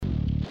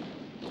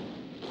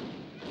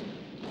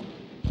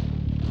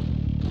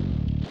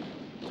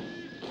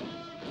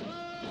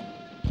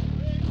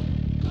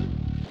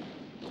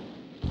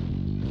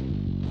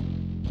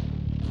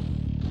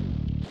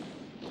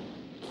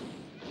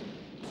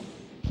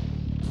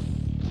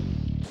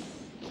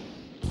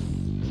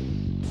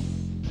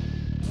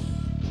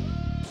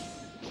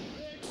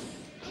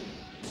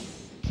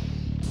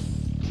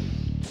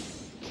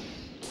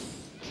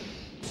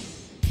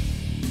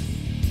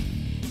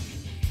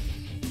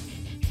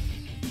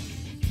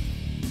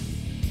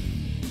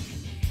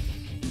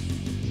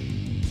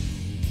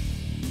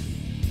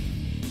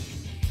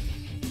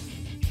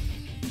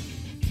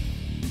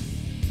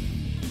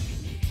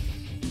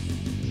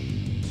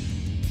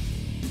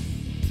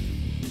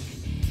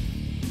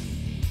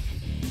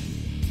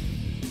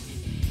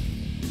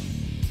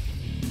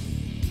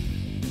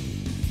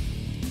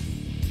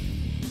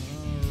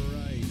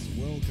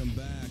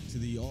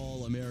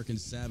American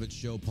Savage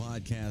Show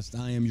podcast.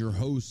 I am your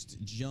host,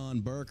 John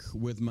Burke,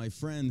 with my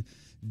friend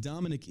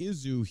Domminick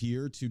Izzo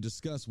here to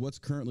discuss what's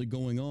currently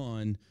going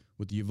on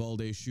with the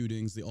Uvalde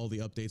shootings, all the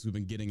updates we've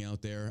been getting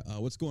out there.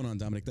 What's going on,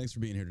 Domminick? Thanks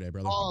for being here today,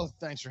 brother. Oh,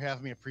 thanks for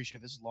having me. Appreciate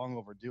it. This is long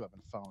overdue. I've been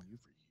following you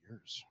for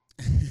years.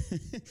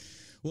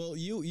 Well,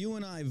 you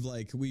and I've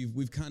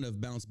we've kind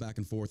of bounced back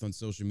and forth on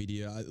social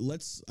media.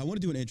 I want to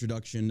do an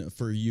introduction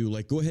for you.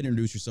 Go ahead and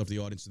introduce yourself to the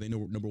audience so they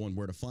know, number one,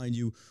 where to find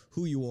you,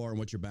 who you are, and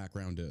what your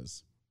background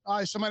is.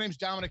 So my name's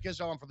Domminick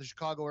Izzo. I'm from the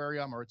Chicago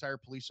area. I'm a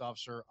retired police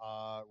officer,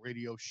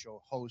 radio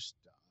show host,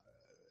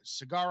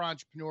 cigar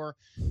entrepreneur,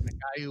 and a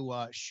guy who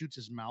shoots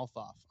his mouth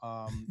off.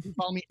 You can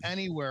follow me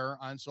anywhere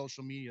on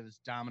social media. That's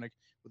Domminick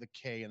with a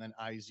K and then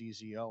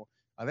Izzo.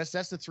 That's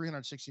the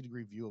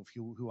 360-degree view of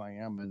who I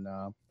am and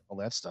all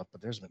that stuff.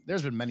 But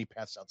there's been many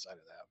paths outside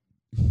of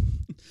that.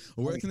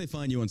 Well, where can they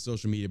find you on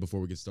social media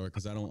before we get started?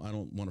 Because I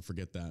don't want to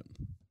forget that.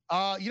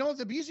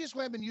 The easiest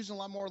way I've been using a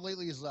lot more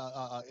lately is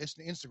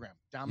Instagram.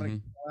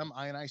 Domminick,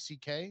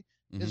 Domminick,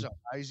 Izzo,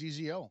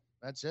 Izzo.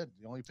 That's it.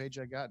 The only page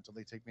I got until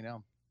they take me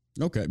down.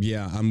 Okay,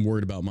 yeah, I'm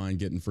worried about mine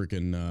getting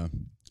freaking.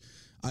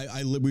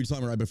 We were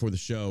talking right before the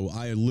show.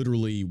 I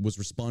literally was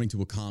responding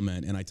to a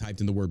comment and I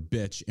typed in the word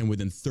bitch, and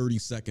within 30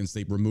 seconds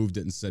they removed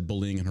it and said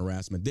bullying and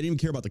harassment. They didn't even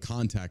care about the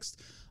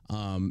context.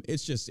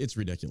 It's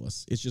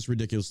ridiculous. It's just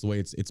ridiculous the way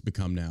it's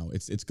become now.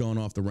 It's gone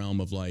off the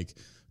realm of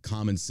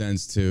common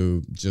sense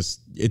to just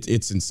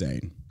it's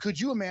insane. Could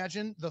you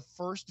imagine the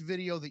first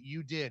video that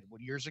you did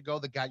years ago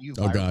that got you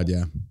viral? Oh God,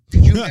 yeah.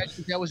 Could you imagine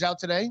if that was out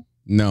today?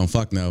 No,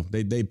 fuck no.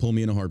 They'd pull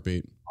me in a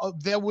heartbeat. Oh,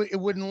 it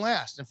wouldn't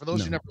last. And for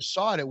those who never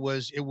saw it, it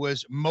was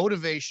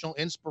motivational,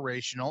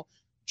 inspirational.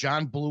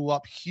 John blew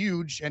up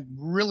huge and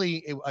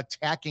really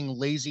attacking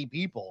lazy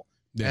people.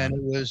 Yeah.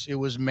 And it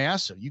was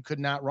massive. You could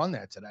not run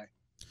that today.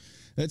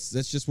 That's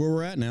just where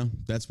we're at now.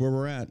 That's where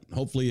we're at.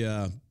 Hopefully,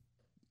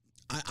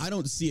 I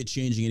don't see it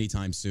changing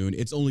anytime soon.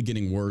 It's only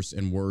getting worse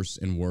and worse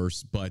and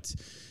worse. But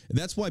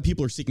that's why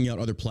people are seeking out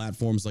other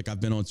platforms. I've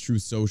been on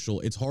Truth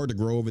Social. It's hard to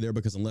grow over there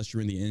because unless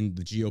you're in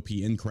the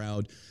GOP in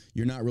crowd,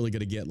 you're not really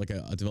going to get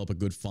develop a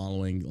good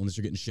following unless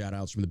you're getting shout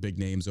outs from the big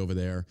names over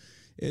there.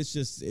 It's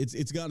just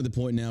it's gotten to the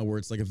point now where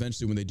it's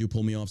eventually when they do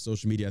pull me off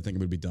social media, I think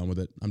I'm going to be done with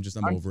it. I'm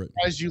over it.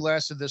 As you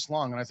lasted this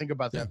long, and I think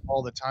about that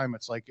all the time.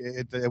 It's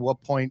at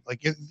what point?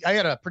 I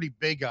had a pretty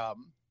big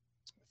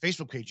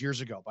Facebook page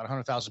years ago, about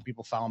 100,000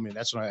 people follow me.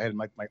 That's when I had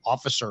my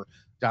officer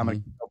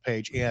Domminick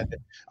page. And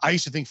I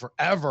used to think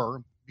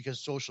forever, because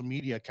social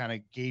media kind of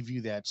gave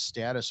you that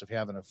status of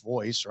having a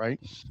voice, right?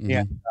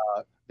 And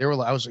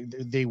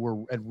they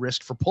were at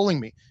risk for pulling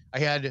me. I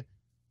had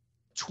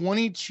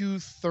 22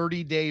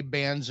 30-day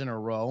bans in a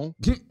row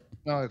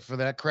for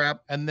that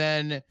crap. And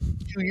then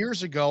 2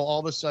 years ago, all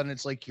of a sudden,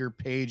 it's your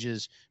page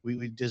is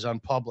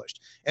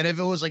unpublished. And if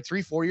it was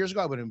 3-4 years ago,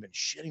 I would have been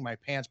shitting my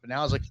pants. But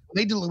now it's when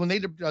they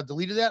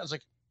deleted that, I was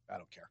I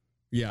don't care.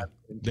 Yeah,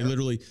 they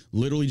literally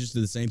just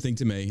did the same thing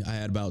to me. I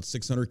had about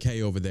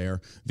 600K over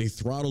there. They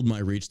throttled my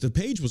reach. The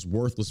page was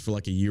worthless for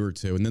a year or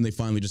two, and then they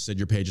finally just said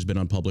your page has been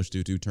unpublished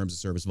due to terms of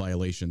service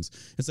violations.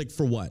 It's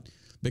for what?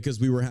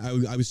 Because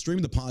I was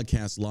streaming the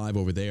podcast live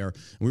over there,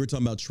 and we were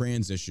talking about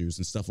trans issues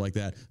and stuff like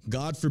that.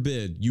 God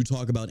forbid you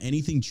talk about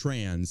anything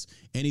trans,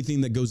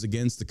 anything that goes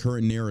against the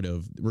current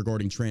narrative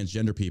regarding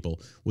transgender people.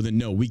 Well, then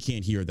no, we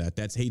can't hear that.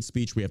 That's hate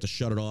speech. We have to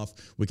shut it off.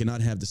 We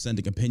cannot have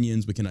dissenting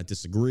opinions. We cannot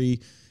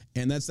disagree.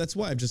 And that's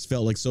why I've just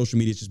felt social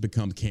media has just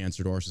become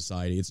cancer to our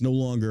society. It's no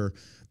longer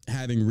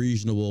having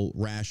reasonable,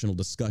 rational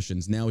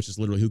discussions. Now it's just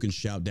literally who can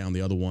shout down the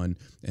other one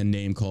and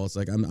name call. It's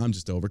I'm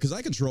just over, because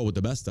I control with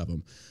the best of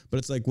them. But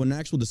it's when an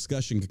actual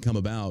discussion can come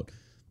about,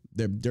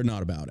 they're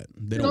not about it.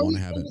 They don't want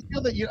to have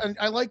it.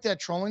 I like that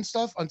trolling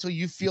stuff until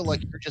you feel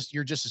like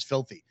you're just as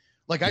filthy.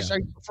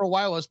 For a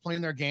while, I was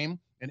playing their game,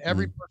 and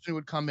every person who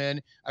would come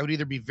in, I would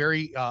either be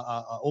very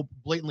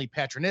blatantly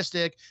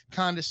patronistic,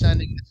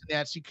 condescending, this and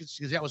that,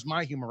 because that was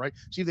my humor, right?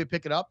 See if they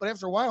pick it up. But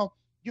after a while,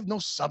 you have no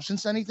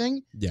substance,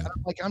 anything. Yeah.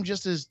 I'm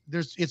just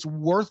it's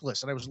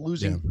worthless, and I was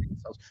losing.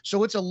 Yeah.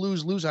 So it's a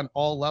lose-lose on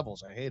all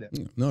levels. I hate it.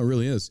 No, it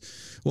really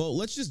is. Well,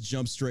 let's just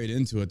jump straight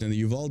into it. Then the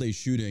Uvalde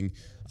shooting.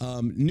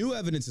 New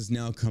evidence has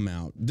now come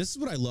out. This is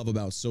what I love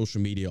about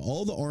social media.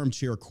 All the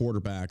armchair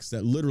quarterbacks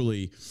that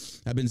literally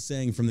have been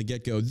saying from the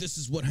get-go, this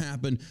is what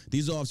happened.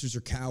 These officers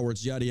are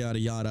cowards, yada, yada,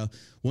 yada.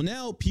 Well,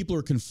 now people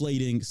are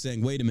conflating,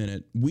 saying, wait a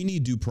minute, we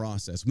need due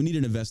process. We need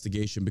an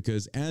investigation,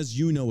 because as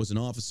you know, as an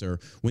officer,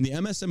 when the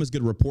MSM is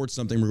going to report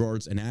something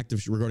regarding an active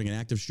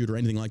shooter or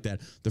anything like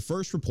that, the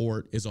first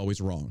report is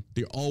always wrong.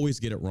 They always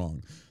get it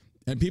wrong.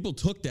 And people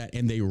took that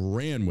and they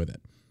ran with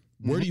it.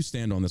 Where do you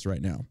stand on this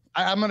right now?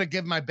 I'm going to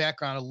give my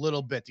background a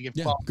little bit to give.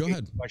 Go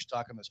ahead. I should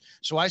talk on this.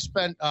 So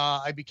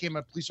I became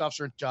a police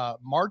officer in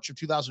March of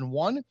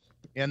 2001,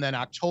 and then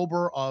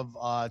October of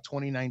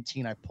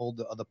 2019, I pulled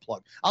the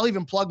plug. I'll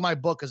even plug my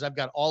book because I've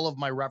got all of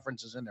my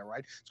references in there.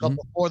 Right? It's called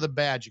Before the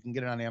Badge. You can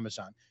get it on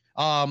Amazon.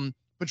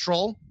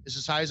 patrol is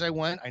as high as I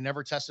went. I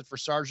never tested for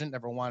sergeant,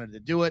 never wanted to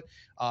do it.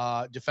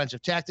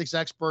 Defensive tactics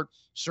expert,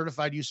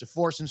 certified use of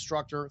force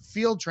instructor,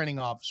 field training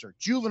officer,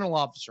 juvenile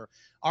officer.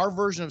 Our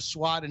version of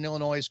SWAT in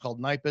Illinois is called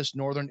NIPUS,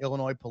 Northern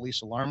Illinois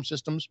Police Alarm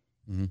Systems.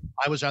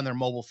 I was on their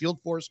mobile field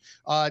force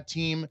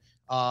team.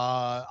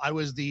 I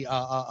was the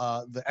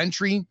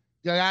entry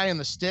guy in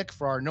the stick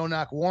for our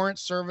no-knock warrant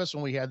service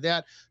when we had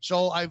that.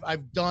 So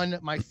I've done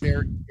my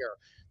fair share.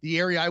 The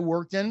area I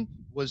worked in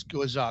was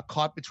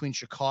caught between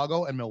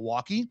Chicago and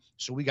Milwaukee.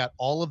 So we got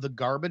all of the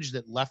garbage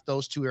that left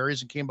those two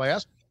areas and came by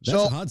us.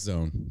 That's a hot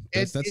zone.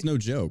 That's no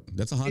joke.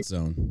 That's a hot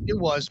zone. It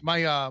was.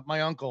 My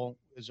uncle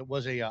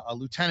was a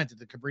lieutenant at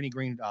the Cabrini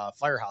Green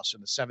firehouse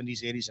in the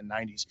 70s, 80s, and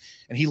 90s.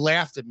 And he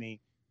laughed at me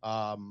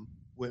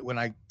when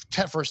I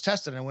first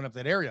tested and I went up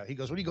that area. He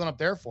goes, "What are you going up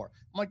there for?"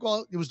 I'm like,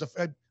 "Well, it was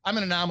I'm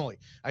an anomaly."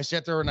 I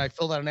sat there and I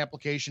filled out an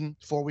application.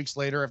 4 weeks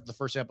later, after the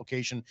first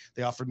application,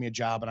 they offered me a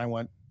job, and I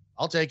went,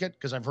 "I'll take it,"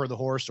 because I've heard the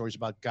horror stories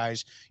about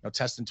guys,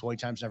 testing 20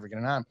 times, never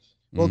getting on.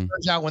 Well, it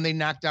turns out when they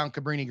knocked down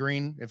Cabrini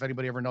Green, if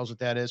anybody ever knows what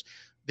that is,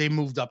 they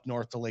moved up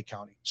north to Lake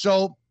County.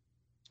 So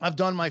I've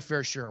done my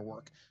fair share of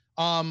work.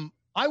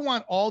 I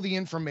want all the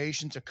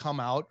information to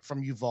come out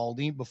from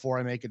Uvalde before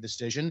I make a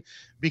decision,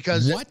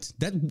 because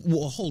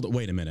hold it.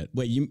 Wait a minute.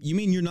 Wait, you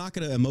mean you're not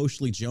going to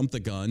emotionally jump the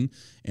gun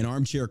and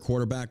armchair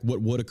quarterback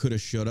what woulda, coulda,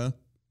 shoulda?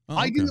 Oh,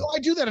 I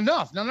do that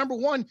enough. Now, number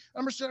one,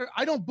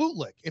 I don't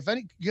bootlick.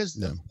 Because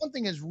the one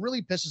thing that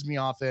really pisses me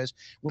off is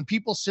when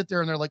people sit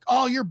there and they're like,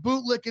 "Oh, you're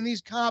bootlicking these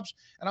cops,"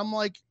 and I'm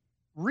like,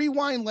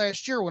 rewind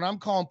last year when I'm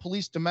calling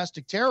police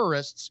domestic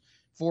terrorists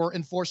for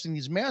enforcing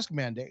these mask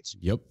mandates.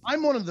 Yep,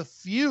 I'm one of the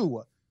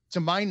few, to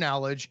my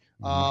knowledge,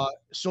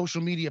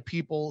 social media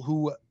people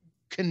who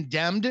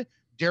condemned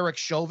Derek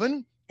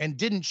Chauvin and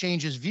didn't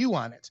change his view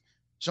on it.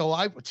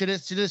 So to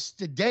this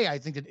day, I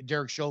think that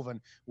Derek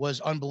Chauvin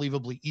was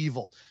unbelievably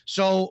evil.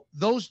 So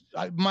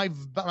my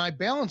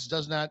balance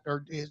does not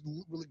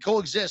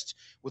coexist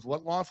with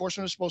what law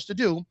enforcement is supposed to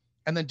do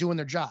and then doing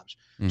their jobs.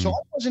 So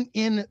I wasn't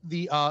in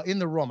the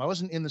room. I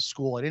wasn't in the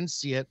school. I didn't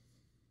see it.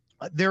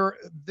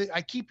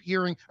 I keep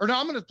hearing, I'm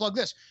going to plug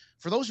this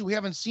for those who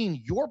haven't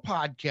seen your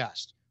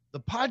podcast. The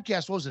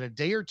podcast was a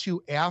day or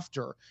two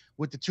after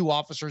with the two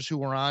officers who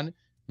were on.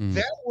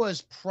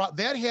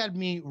 That had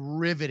me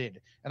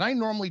riveted, and I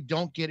normally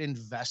don't get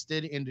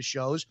invested into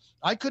shows.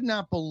 I could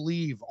not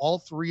believe, all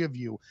three of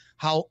you,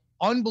 how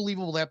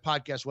unbelievable that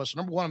podcast was. So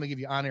number one, I'm gonna give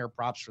you on-air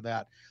props for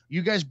that.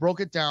 You guys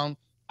broke it down.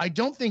 I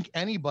don't think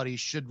anybody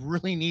should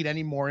really need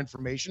any more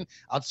information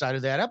outside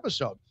of that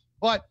episode.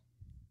 But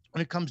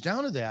when it comes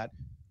down to that,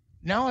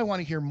 now I want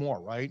to hear more,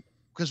 right?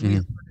 Because we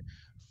heard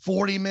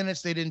 40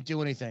 minutes, they didn't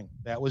do anything.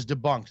 That was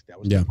debunked. That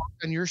was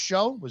debunked on your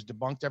show, was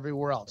debunked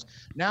everywhere else.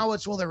 Now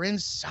it's, well, they're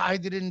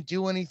inside, they didn't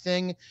do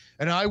anything,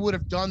 and I would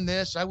have done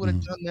this, I would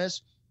have done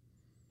this.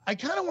 I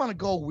kind of want to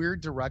go a weird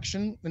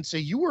direction and say,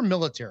 you were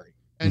military.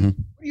 And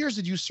what years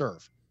did you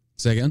serve?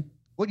 Say again?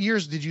 What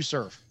years did you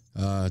serve?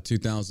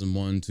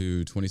 2001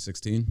 to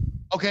 2016.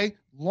 Okay,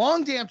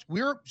 long damn.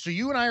 So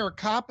you and I are a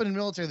cop and in the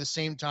military at the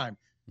same time.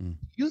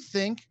 You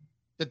think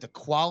that the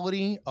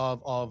quality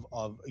of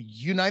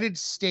United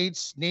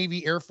States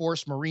Navy, Air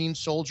Force, Marine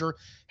soldier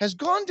has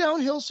gone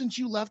downhill since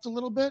you left a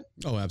little bit?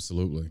 Oh,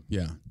 absolutely.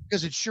 Yeah.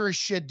 Because it sure as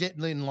shit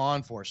didn't in law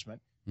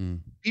enforcement.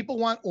 People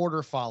want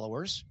order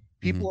followers.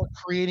 People are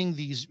creating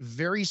these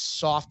very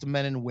soft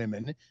men and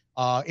women.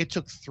 It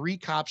took 3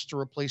 cops to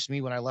replace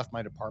me when I left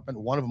my department.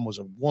 One of them was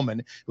a woman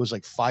who was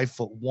like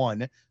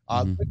 5'1".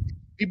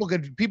 People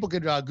could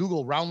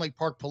Google Round Lake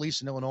Park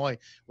Police in Illinois.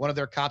 One of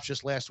their cops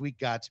just last week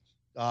got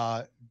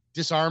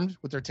disarmed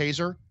with their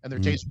taser, and their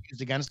taser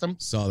used against them.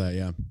 Saw that,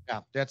 yeah. Yeah,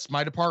 that's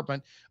my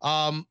department.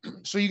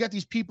 So you got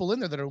these people in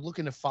there that are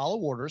looking to follow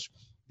orders.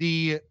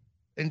 The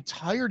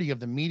entirety of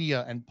the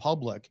media and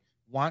public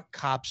want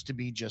cops to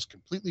be just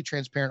completely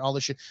transparent, all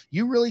this shit.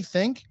 You really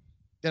think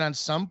that on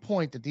some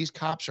point that these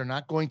cops are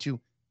not going to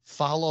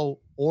follow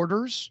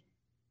orders?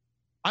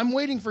 I'm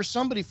waiting for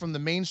somebody from the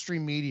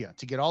mainstream media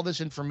to get all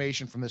this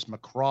information from this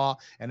McCraw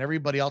and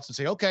everybody else and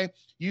say, okay,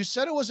 you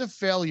said it was a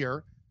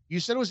failure. You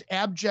said it was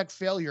abject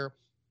failure.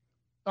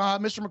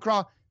 Mr.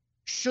 McCraw,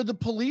 should the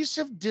police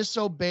have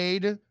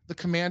disobeyed the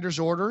commander's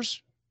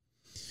orders?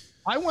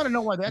 I want to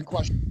know why that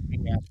question is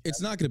being asked.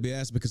 It's not going to be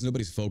asked because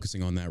nobody's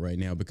focusing on that right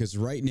now. Because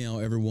right now,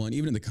 everyone,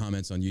 even in the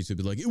comments on YouTube,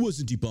 they're like, it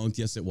wasn't debunked.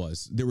 Yes, it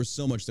was. There was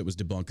so much that was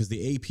debunked because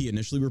the AP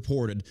initially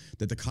reported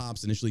that the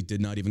cops initially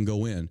did not even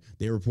go in.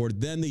 They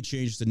reported, then they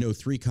changed to no,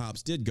 3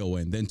 cops did go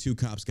in. Then 2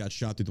 cops got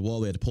shot through the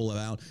wall. They had to pull it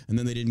out, and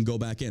then they didn't go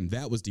back in.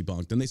 That was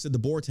debunked. Then they said the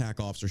BORTAC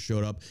officer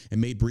showed up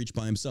and made breach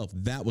by himself.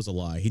 That was a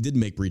lie. He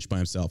didn't make breach by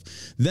himself.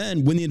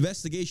 Then when the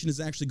investigation is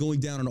actually going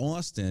down in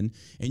Austin,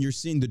 and you're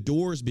seeing the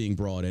doors being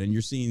brought in, and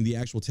you're seeing the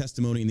actual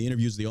testimony and the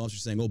interviews of the officers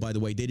saying, oh, by the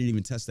way, they didn't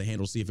even test the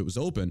handle to see if it was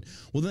open.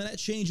 Well, then that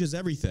changes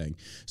everything.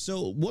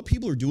 So what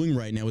people are doing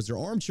right now is they're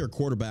armchair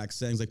quarterbacks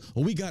saying like,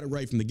 oh, we got it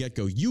right from the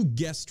get-go. You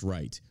guessed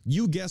right.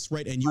 You guessed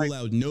right, and you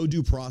allowed no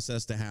due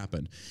process to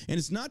happen. And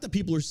it's not that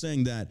people are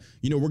saying that,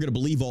 we're going to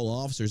believe all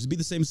officers. It'd be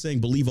the same as saying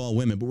believe all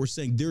women, but we're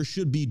saying there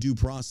should be due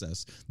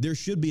process. There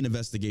should be an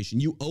investigation.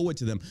 You owe it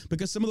to them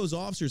because some of those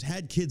officers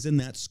had kids in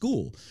that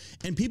school.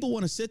 And people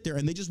want to sit there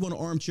and they just want to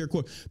armchair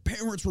quote.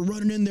 Parents were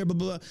running in there, blah,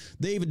 blah, blah.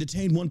 They even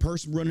detained one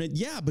person running it.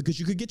 Yeah, because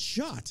you could get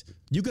shot.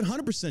 You could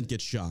 100%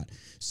 get shot.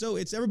 So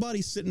it's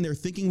everybody sitting there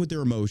thinking with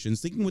their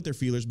emotions, thinking with their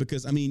feelers,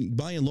 because,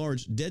 by and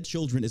large, dead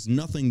children is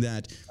nothing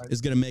that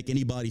is going to make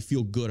anybody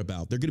feel good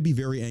about. They're going to be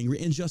very angry,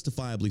 and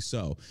justifiably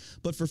so.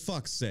 But for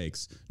fuck's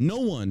sakes, no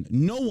one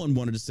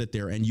wanted to sit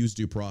there and use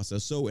due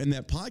process. So in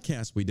that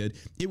podcast we did,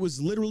 it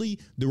was literally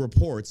the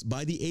reports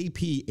by the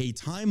AP, a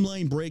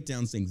timeline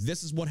breakdown saying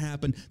this is what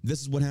happened, this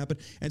is what happened.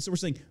 And so we're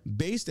saying,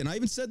 and I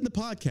even said in the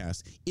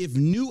podcast, if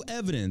new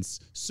evidence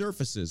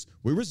surfaces,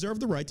 we reserve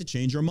the right to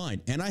change our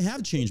mind. And I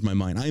have changed my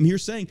mind. I am here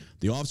saying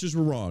the officers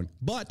were wrong,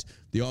 but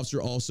the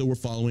officer also were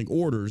following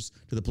orders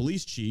to the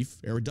police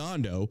chief,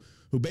 Arredondo,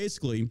 who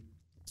basically,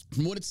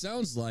 from what it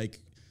sounds like,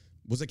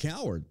 was a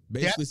coward,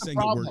 basically saying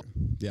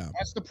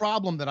that's the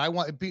problem that I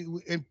want.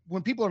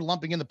 When people are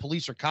lumping in the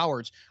police are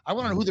cowards, I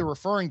want to know who they're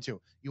referring to.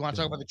 You want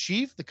to talk about the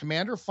chief, the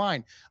commander?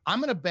 Fine. I'm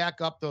going to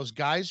back up those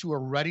guys who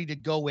are ready to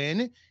go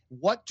in.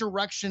 What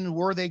direction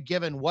were they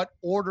given? What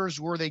orders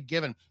were they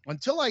given?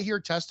 Until I hear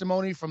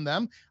testimony from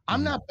them,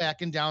 I'm not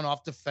backing down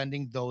off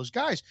defending those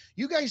guys.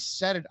 You guys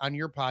said it on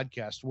your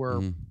podcast where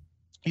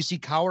you see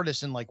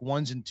cowardice in like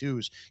ones and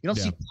twos. You don't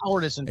see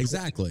cowardice in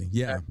exactly.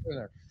 Yeah.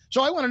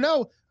 So I want to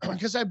know,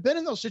 because I've been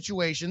in those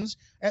situations,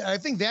 and I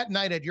think that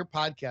night at your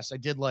podcast, I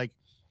did like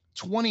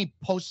 20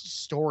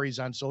 post stories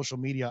on social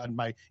media on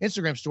my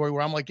Instagram story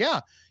where I'm like,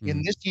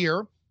 in this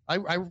year,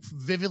 I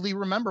vividly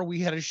remember we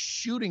had a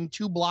shooting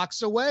 2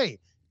 blocks away.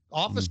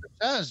 Officer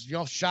says,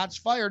 shots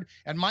fired,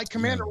 and my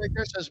commander right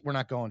there says, we're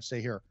not going,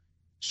 stay here.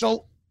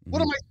 So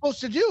what am I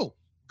supposed to do?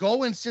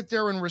 Go and sit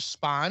there and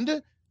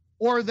respond?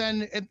 Or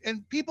then,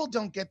 and people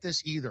don't get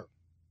this either.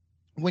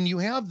 When you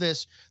have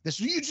this,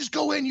 you just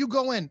go in, you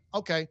go in.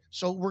 Okay,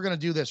 so we're going to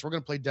do this. We're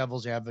going to play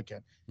devil's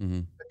advocate.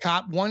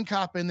 One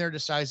cop in there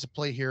decides to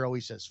play hero.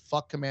 He says,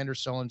 fuck Commander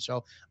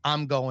so-and-so.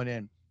 I'm going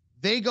in.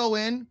 They go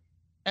in,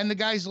 and the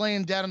guy's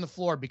laying dead on the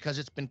floor because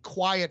it's been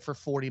quiet for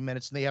 40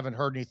 minutes and they haven't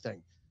heard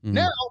anything.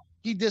 Now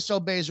he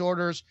disobeys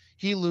orders.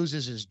 He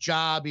loses his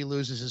job. He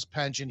loses his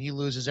pension. He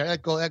loses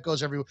that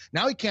goes everywhere.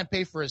 Now he can't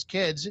pay for his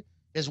kids.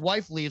 His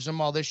wife leaves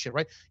him, all this shit,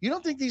 right? You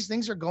don't think these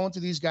things are going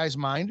through these guys'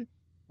 mind?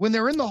 When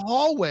they're in the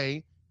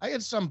hallway, I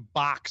had some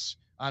box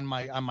on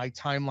my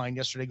timeline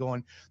yesterday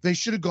going, they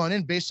should have gone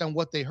in based on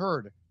what they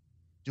heard.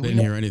 They didn't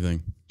hear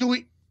anything. Do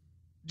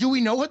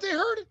we know what they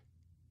heard?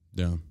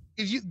 Yeah.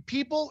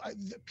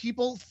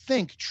 People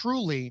think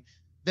truly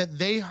that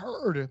they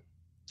heard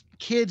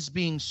kids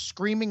being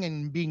screaming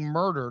and being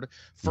murdered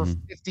for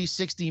 50,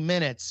 60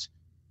 minutes,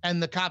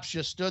 and the cops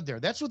just stood there.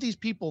 That's what these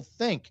people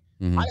think.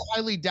 I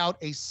highly doubt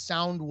a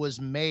sound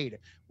was made,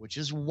 which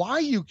is why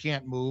you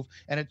can't move,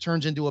 and it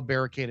turns into a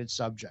barricaded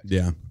subject.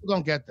 Yeah. People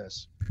don't get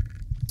this.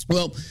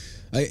 Well,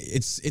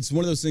 it's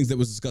one of those things that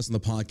was discussed in the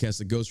podcast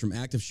that goes from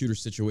active shooter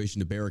situation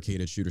to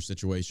barricaded shooter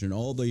situation. And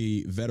all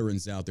the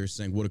veterans out there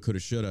saying woulda, coulda,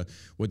 shoulda.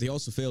 What they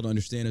also fail to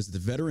understand is that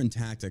the veteran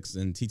tactics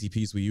and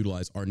TTPs we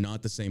utilize are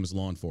not the same as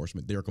law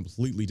enforcement. They are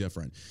completely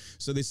different.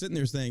 So they sit in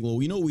there saying, well,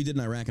 we know what we did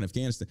in Iraq and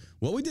Afghanistan.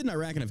 What we did in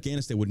Iraq and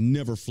Afghanistan would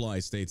never fly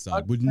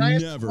stateside, would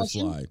never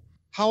fly.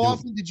 How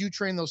often did you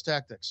train those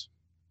tactics?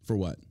 For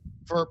what?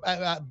 For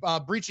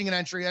breaching an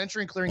entry and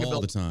clearing a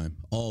building.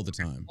 All the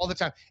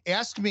time.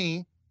 Ask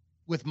me,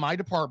 with my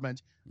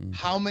department,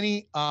 how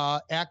many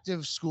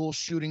active school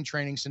shooting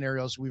training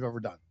scenarios we've ever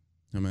done.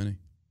 How many?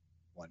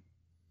 1.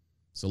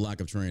 So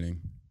lack of training.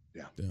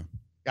 Yeah.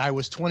 I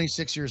was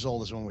 26 years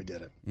old is when we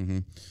did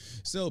it.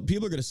 So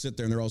people are going to sit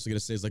there and they're also going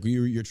to say, it's like,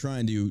 you're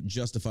trying to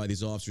justify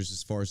these officers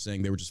as far as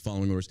saying they were just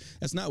following orders.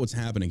 That's not what's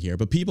happening here.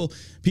 But people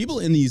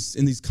in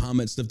these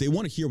comments stuff, they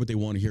want to hear what they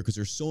want to hear because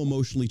they're so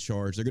emotionally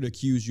charged. They're going to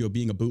accuse you of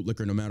being a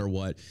bootlicker no matter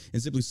what,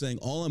 and simply saying,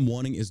 all I'm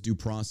wanting is due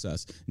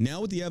process.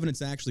 Now with the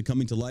evidence actually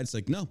coming to light, it's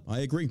like, no, I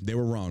agree. They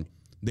were wrong.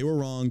 They were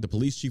wrong. The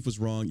police chief was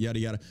wrong, yada,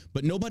 yada.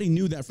 But nobody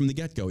knew that from the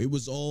get-go. It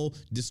was all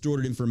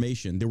distorted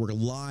information. There were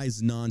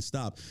lies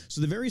nonstop. So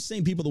the very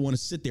same people that want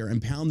to sit there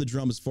and pound the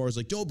drum as far as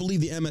like, don't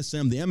believe the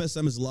MSM. The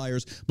MSM is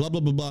liars, blah,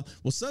 blah, blah, blah.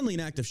 Well, suddenly an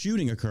active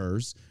shooting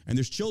occurs and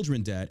there's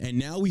children dead. And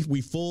now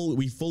we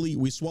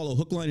swallow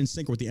hook, line, and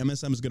sinker what the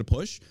MSM is going to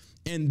push.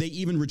 And they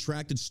even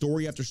retracted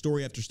story after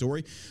story after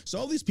story. So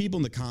all these people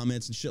in the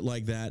comments and shit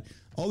like that,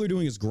 All they're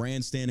doing is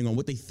grandstanding on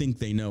what they think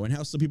they know, and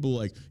how some people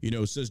like,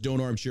 says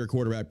don't armchair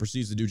quarterback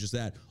proceeds to do just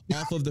that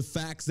off of the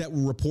facts that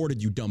were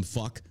reported, you dumb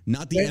fuck,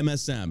 not the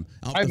MSM,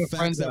 off the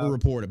facts that were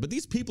reported. But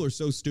these people are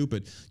so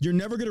stupid. You're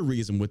never going to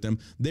reason with them.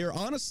 They're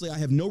honestly, I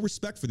have no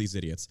respect for these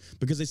idiots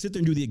because they sit there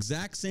and do the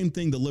exact same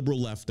thing the liberal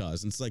left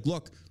does. And it's like,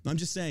 look, I'm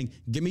just saying,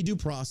 give me due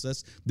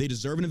process. They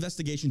deserve an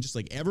investigation just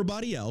like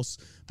everybody else.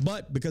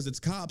 But because it's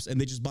cops and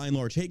they just by and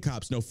large hate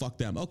cops, no, fuck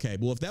them. Okay,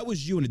 well, if that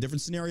was you in a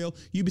different scenario,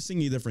 you'd be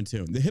singing a different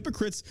tune. The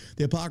hypocrites,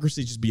 the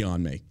hypocrisy is just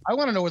beyond me. I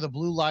want to know where the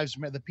blue lives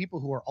matter, the people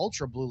who are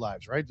ultra blue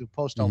lives, right, who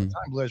post all the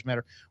time, blue lives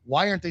matter.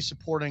 Why aren't they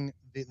supporting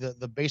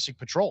the basic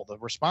patrol, the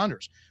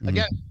responders?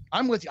 Again,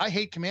 I'm with you. I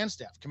hate command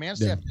staff. Command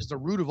staff is the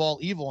root of all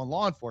evil in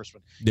law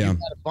enforcement. You've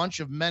got a bunch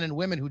of men and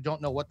women who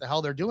don't know what the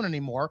hell they're doing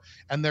anymore,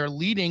 and they're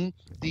leading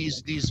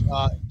these do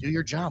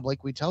your job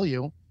like we tell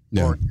you,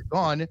 or you're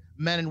gone,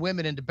 men and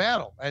women into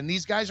battle. And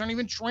these guys aren't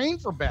even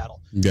trained for battle.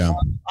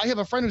 I have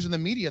a friend who's in the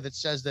media that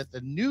says that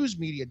the news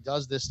media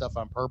does this stuff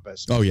on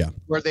purpose.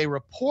 Where they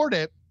report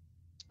it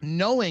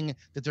knowing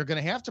that they're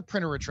going to have to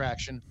print a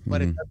retraction,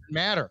 but it doesn't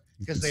matter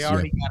because they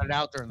already got it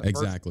out there in the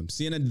Exactly.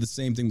 CNN did the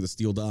same thing with the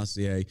Steele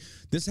dossier.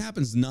 This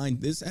happens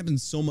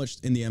so much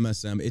in the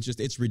MSM.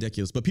 It's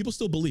ridiculous, but people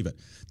still believe it.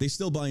 They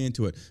still buy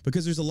into it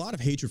because there's a lot of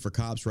hatred for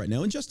cops right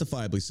now, and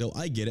justifiably so.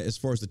 I get it as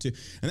far as the two.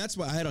 And that's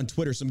why I had on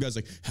Twitter some guys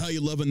like, how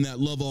you loving that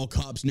love all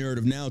cops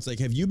narrative now? It's like,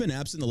 have you been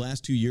absent the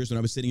last 2 years when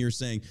I was sitting here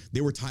saying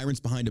they were tyrants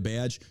behind a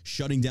badge,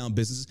 shutting down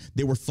businesses?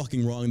 They were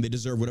fucking wrong and they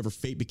deserve whatever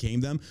fate became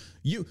them.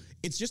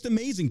 It's just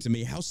amazing to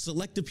me how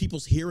selective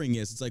people's hearing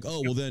is. It's like,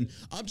 oh, well then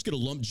I'm just going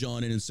to lump John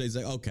in and say,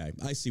 like, okay,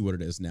 I see what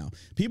it is now.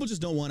 People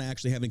just don't want to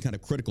actually have any kind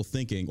of critical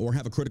thinking or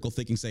have a critical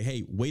thinking say,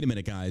 hey, wait a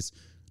minute, guys.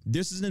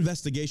 This is an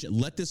investigation.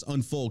 Let this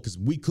unfold because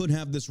we could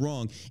have this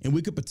wrong and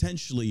we could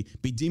potentially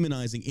be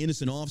demonizing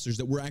innocent officers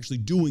that we're actually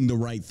doing the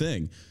right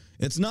thing.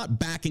 It's not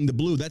backing the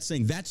blue. That's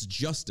saying that's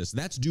justice.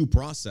 That's due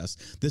process.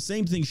 The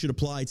same thing should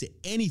apply to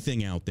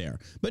anything out there.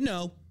 But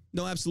no,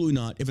 absolutely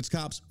not. If it's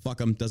cops, fuck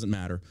them. Doesn't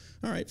matter.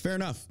 All right, fair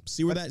enough.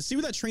 See where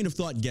that train of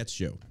thought gets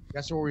you.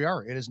 That's where we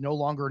are. It is no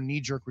longer a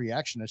knee-jerk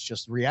reaction. It's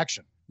just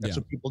reaction. That's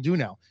what people do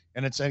now.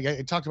 And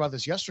I talked about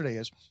this yesterday.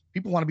 Is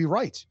people want to be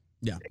right.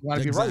 Yeah, they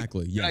want to be right.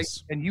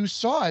 Yes. And you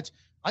saw it.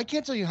 I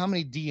can't tell you how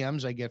many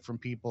DMs I get from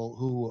people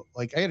who,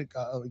 like, I had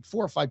like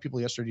 4 or 5 people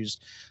yesterday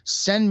just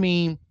send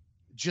me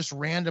just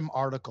random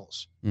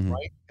articles,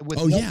 right?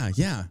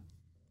 Yeah.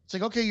 It's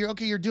like, okay,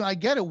 you're doing. I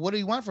get it. What do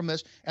you want from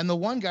this? And the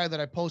one guy that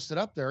I posted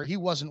up there, he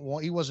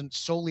wasn't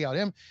solely on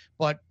him,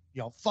 but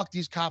fuck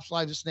these cops'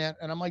 lives, this and that.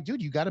 And I'm like,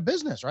 dude, you got a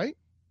business, right?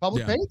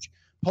 Public page,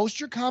 post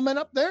your comment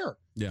up there.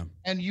 Yeah.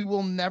 And you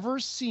will never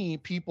see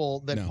people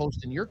that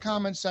post in your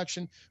comment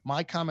section,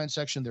 my comment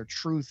section, their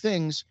true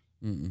things,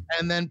 and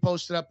then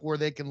post it up where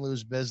they can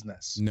lose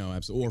business. No,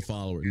 absolutely. Or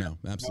follower. No,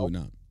 absolutely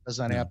not. Does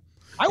not happen.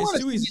 Go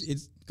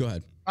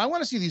ahead. I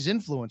want to see these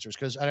influencers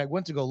because I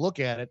went to go look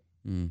at it.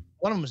 One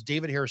of them was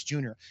David Harris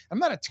Jr. I'm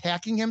not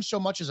attacking him so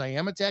much as I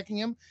am attacking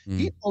him.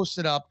 He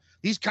posted up,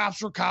 these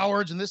cops were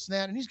cowards and this and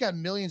that, and he's got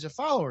millions of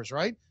followers,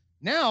 right?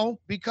 Now,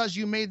 because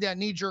you made that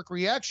knee-jerk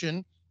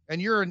reaction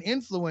and you're an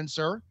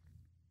influencer,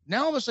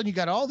 now all of a sudden you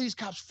got all these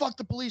cops, fuck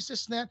the police,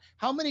 this and that.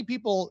 How many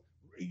people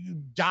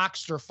you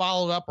doxed or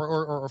followed up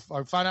or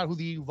found out who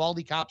the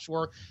Uvalde cops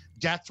were,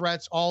 death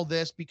threats, all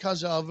this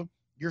because of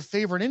your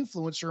favorite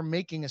influencer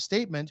making a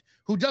statement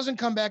who doesn't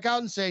come back out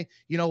and say,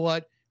 you know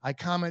what? I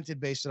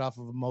commented based it off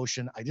of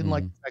emotion. I didn't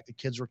like the fact that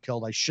kids were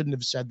killed. I shouldn't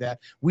have said that.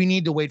 We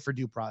need to wait for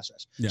due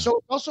process. Yeah.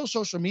 So also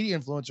social media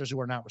influencers who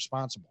are not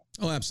responsible.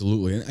 Oh,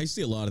 absolutely. And I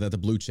see a lot of that, the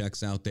blue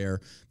checks out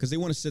there, because they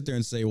want to sit there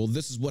and say, well,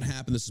 this is what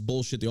happened. This is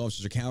bullshit. The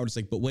officers are cowards. It's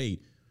like, but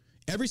wait,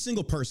 every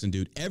single person,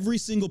 dude, every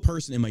single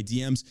person in my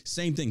DMs,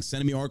 same thing,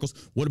 sending me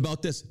articles. What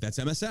about this? That's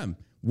MSM.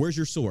 Where's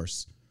your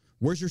source?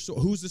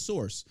 Who's the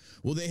source?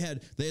 Well, they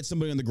had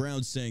somebody on the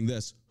ground saying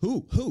this.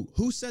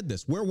 Who said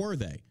this? Where were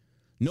they?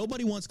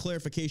 Nobody wants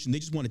clarification. They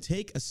just want to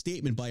take a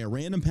statement by a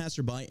random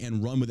passerby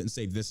and run with it and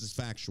say, this is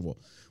factual.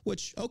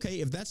 Which,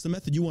 okay, if that's the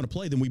method you want to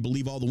play, then we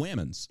believe all the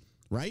whammons,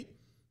 right?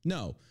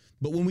 No.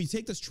 But when we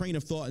take this train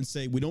of thought and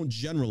say we don't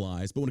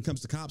generalize, but when it comes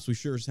to cops, we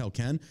sure as hell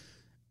can,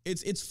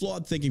 it's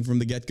flawed thinking from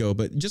the get-go.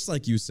 But just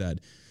like you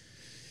said,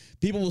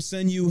 people will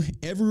send you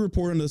every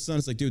report under the sun.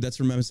 It's like, dude, that's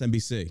from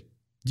MSNBC.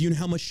 Do you know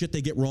how much shit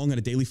they get wrong on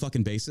a daily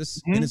fucking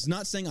basis? And it's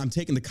not saying I'm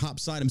taking the cop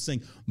side. I'm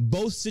saying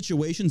both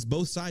situations,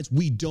 both sides,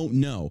 we don't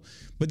know.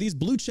 But these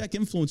blue check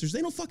influencers,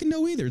 they don't fucking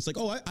know either. It's like,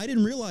 oh, I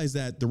didn't realize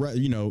that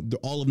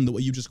all of them, the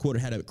way you just quoted,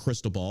 had a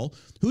crystal ball.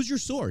 Who's your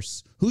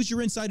source? Who's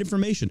your inside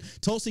information?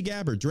 Tulsi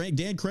Gabbard,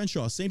 Dan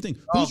Crenshaw, same thing.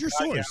 Who's your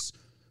source?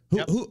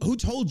 Yeah. Who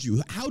told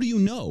you? How do you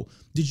know?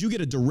 Did you get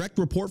a direct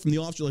report from the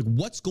officer? Like,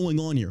 what's going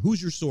on here?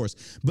 Who's your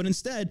source? But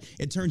instead,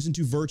 it turns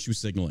into virtue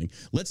signaling.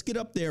 Let's get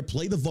up there,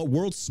 play the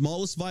world's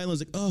smallest violin.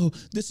 Like, oh,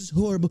 this is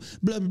horrible,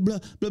 blah, blah, blah,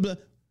 blah, blah.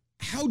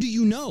 How do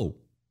you know?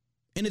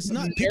 And it's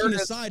not picking a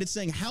side. It's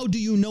saying, how do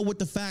you know what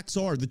the facts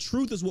are? The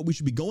truth is what we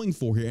should be going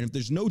for here. And if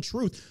there's no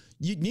truth,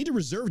 you need to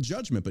reserve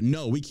judgment. But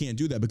no, we can't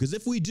do that, because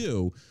if we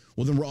do,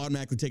 well, then we're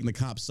automatically taking the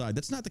cop's side.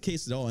 That's not the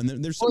case at all. And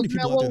there's so many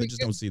people out there that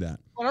just don't see that.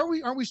 But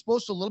aren't we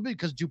supposed to a little bit,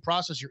 because due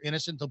process, you're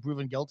innocent until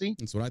proven guilty?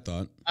 That's what I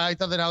thought. I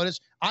thought that how it is.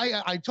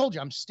 I told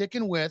you I'm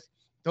sticking with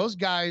those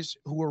guys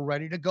who were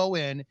ready to go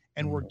in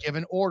and were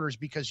given orders,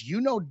 because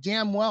you know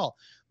damn well,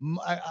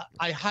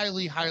 I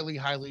highly, highly,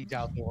 highly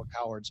doubt they were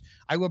cowards.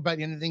 I would bet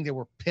anything they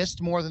were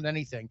pissed more than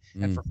anything.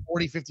 And for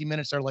 40, 50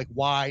 minutes, they're like,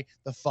 why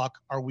the fuck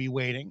are we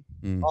waiting?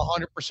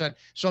 100%.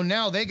 So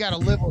now they got to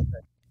live with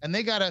it. And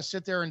they got to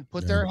sit there and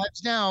put their heads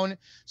down,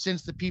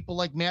 since the people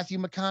like Matthew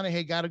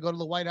McConaughey got to go to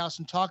the White House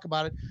and talk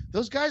about it.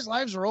 Those guys'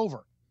 lives are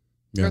over.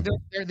 Yeah.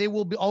 They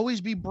will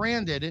always be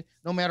branded,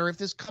 no matter if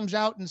this comes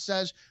out and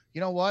says, you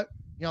know what,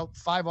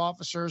 5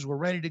 officers were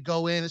ready to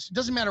go in. It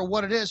doesn't matter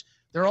what it is.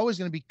 They're always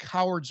going to be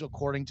cowards,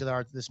 according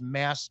to this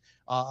mass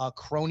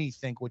crony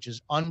think, which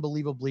is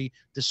unbelievably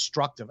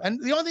destructive.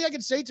 And the only thing I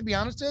can say, to be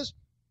honest, is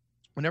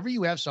whenever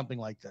you have something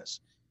like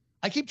this,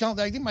 I keep telling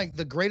them, I think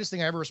the greatest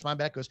thing I ever respond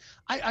back was,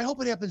 I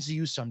hope it happens to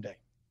you someday.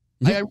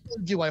 I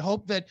really do. I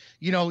hope that,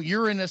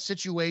 you're in a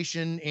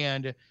situation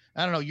and,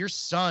 I don't know, your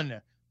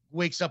son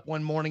wakes up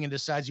one morning and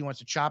decides he wants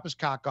to chop his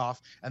cock off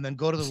and then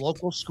go to the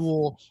local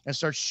school and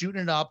start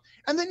shooting it up.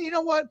 And then, you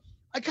know what?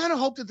 I kind of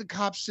hope that the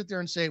cops sit there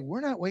and say,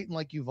 we're not waiting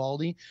like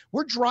Uvalde.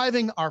 We're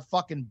driving our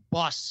fucking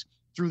bus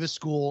through the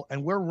school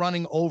and we're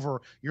running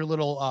over your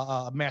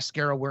little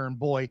mascara wearing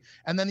boy.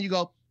 And then you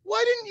go,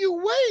 why didn't you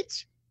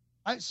wait?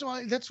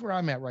 That's where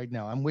I'm at right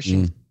now. I'm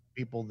wishing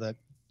people that,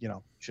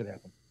 should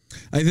happen.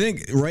 I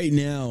think right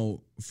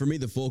now, for me,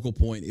 the focal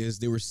point is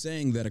they were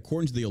saying that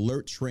according to the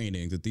alert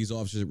training that these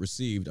officers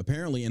received,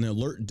 apparently an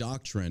alert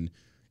doctrine,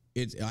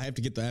 I have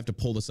to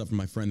pull this up from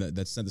my friend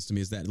that sent this to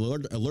me, is that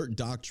alert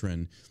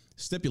doctrine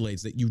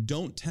stipulates that you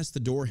don't test the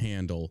door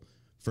handle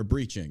for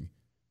breaching.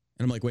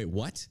 And I'm like, wait,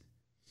 what?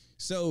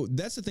 So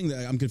that's the thing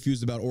that I'm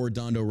confused about,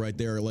 Orodondo right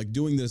there, like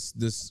doing this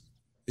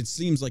it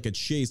seems like a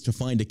chase to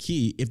find a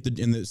key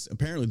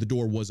apparently the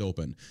door was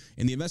open.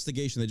 In the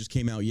investigation that just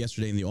came out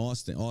yesterday in the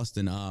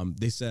Austin,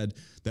 they said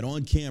that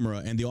on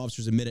camera, and the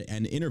officers admitted in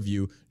an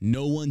interview,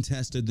 no one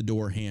tested the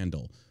door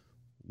handle.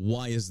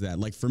 Why is that?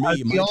 Like, for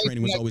me, my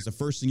training was always the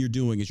first thing you're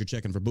doing is you're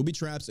checking for booby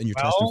traps and you're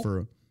testing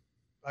for.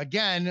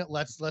 Again,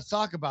 let's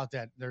talk about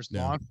that. There's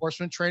law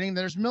enforcement training.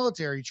 There's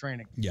military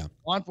training. Yeah.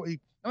 I'm going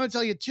to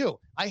tell you too.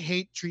 I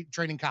hate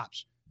training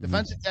cops.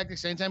 Defensive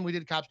tactics. Same time we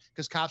did cops,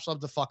 because cops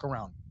love to fuck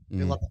around.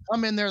 They love to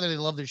come in there. They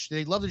love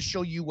to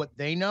show you what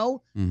they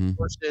know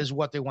versus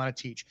what they want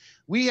to teach.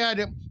 We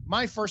had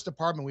my first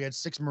department. We had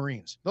 6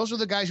 Marines. Those are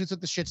the guys who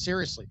took the shit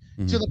seriously,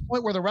 to the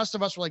point where the rest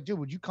of us were like, dude,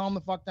 would you calm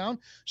the fuck down?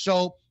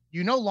 So,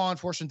 law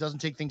enforcement doesn't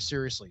take things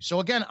seriously.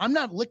 So again, I'm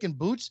not licking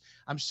boots.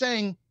 I'm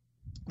saying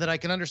that I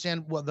can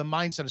understand what the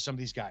mindset of some of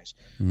these guys.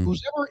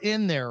 Who's ever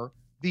in there,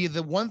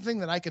 the one thing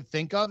that I could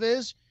think of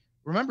is,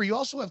 remember, you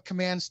also have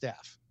command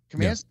staff.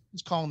 Command staff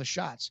is calling the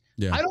shots.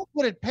 Yeah. I don't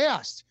put it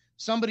past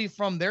somebody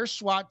from their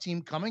SWAT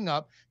team coming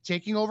up,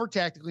 taking over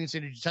tactically and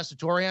saying, did you test the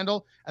door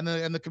handle? And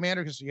the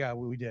commander goes, yeah,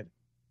 we did.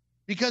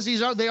 Because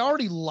they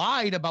already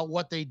lied about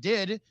what they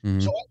did. So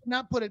I would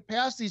not put it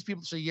past these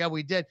people to say, yeah,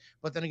 we did.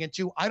 But then again,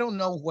 too, I don't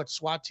know what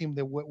SWAT team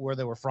where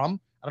they were from.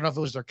 I don't know if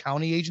it was their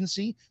county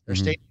agency, their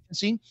state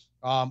agency.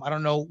 I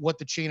don't know what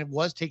the chain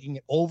was taking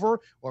it over,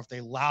 or if they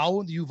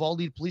allow the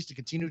Uvalde police to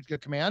continue to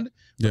get command.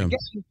 But again,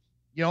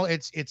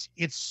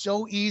 it's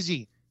so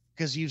easy,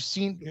 because you've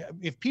seen,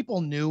 if people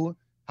knew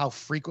how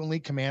frequently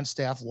command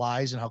staff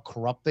lies and how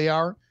corrupt they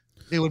are,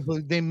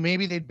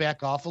 maybe they'd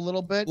back off a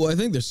little bit. Well, I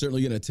think they're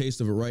certainly getting a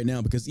taste of it right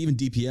now, because even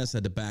DPS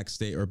had to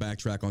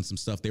backtrack on some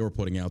stuff they were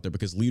putting out there,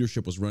 because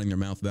leadership was running their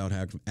mouth without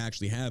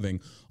actually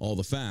having all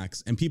the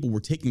facts, and people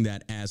were taking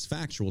that as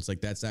factual. It's like,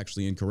 that's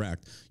actually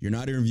incorrect. You're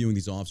not interviewing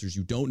these officers.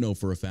 You don't know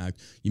for a fact.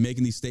 You're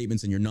making these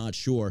statements and you're not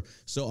sure.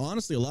 So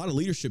honestly, a lot of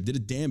leadership did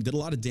a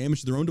lot of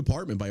damage to their own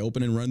department by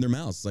opening and running their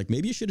mouths. It's like,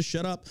 maybe you should have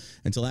shut up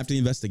until after the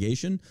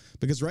investigation,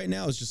 because right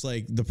now it's just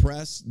like the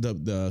press,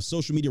 the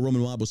social media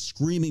Roman mob was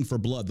screaming for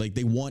blood. Like,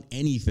 they want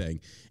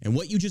anything. And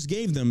what you just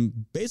gave them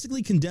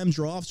basically condemns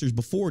your officers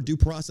before due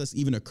process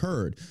even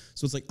occurred.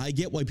 So it's like, I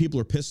get why people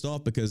are pissed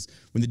off, because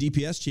when the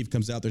DPS chief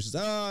comes out there and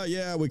says,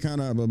 yeah, we kind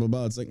of blah, blah,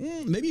 blah. It's like,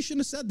 maybe you shouldn't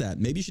have said that.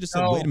 Maybe you should have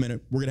said, wait a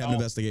minute, we're going to have an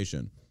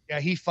investigation.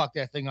 Yeah, he fucked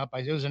that thing up.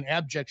 It was an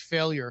abject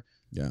failure.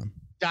 Yeah. ...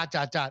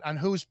 On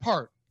whose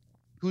part?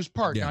 Whose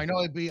part? Yeah, now, I know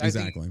I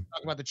think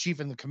talk about the chief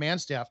and the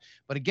command staff,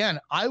 but again,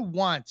 I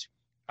want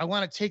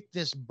to take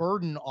this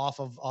burden off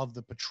of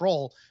the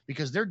patrol,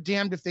 because they're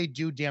damned if they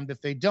do, damned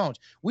if they don't.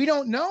 We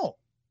don't know.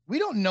 We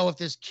don't know if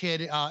this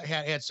kid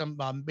had some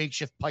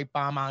makeshift pipe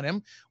bomb on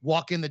him,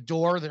 walk in the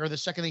door, or the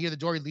second they hear the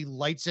door, he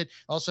lights it.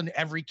 All of a sudden,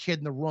 every kid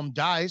in the room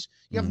dies.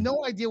 You have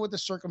no idea what the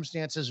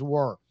circumstances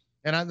were.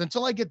 And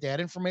until I get that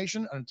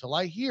information, until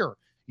I hear,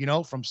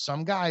 from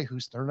some guy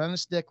who's third on a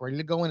stick, ready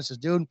to go in and says,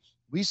 dude,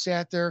 we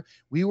sat there,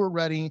 we were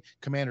ready,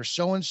 Commander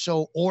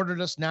so-and-so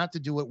ordered us not to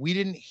do it. We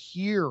didn't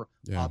hear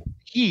a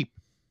peep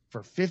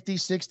for 50,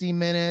 60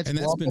 minutes. And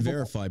that's been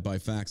verified by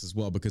facts as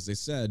well, because they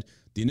said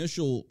the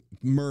initial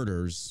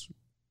murders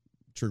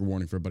trigger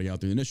warning for everybody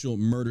out there. The initial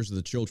murders of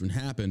the children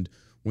happened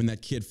when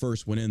that kid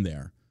first went in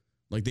there.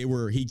 Like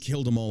he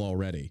killed them all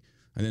already.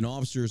 And then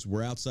officers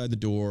were outside the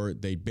door.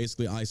 They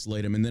basically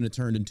isolate him, and then it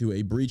turned into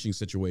a breaching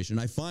situation.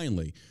 They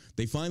finally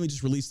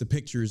just released the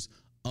pictures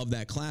of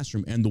that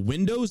classroom and the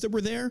windows that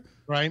were there.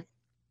 Right.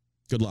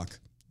 Good luck.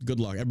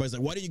 Everybody's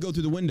like, why didn't you go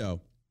through the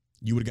window?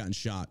 You would have gotten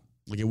shot.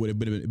 Like it would have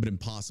been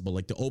impossible.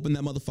 Like to open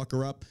that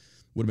motherfucker up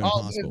would have been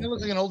impossible. It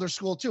looks like an older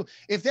school too.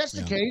 If that's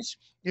the case,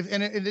 it does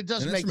and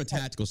that's make from a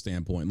tactical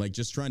standpoint. Like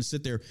just trying to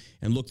sit there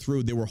and look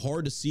through. They were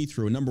hard to see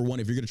through. And number one,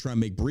 if you're going to try and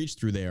make breach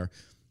through there,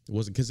 it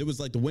wasn't, because it was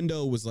like the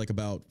window was like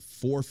about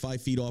 4 or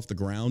 5 feet off the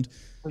ground.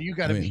 So you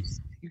got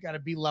to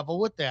be level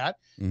with that,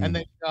 and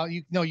then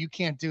you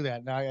can't do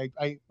that. Now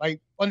I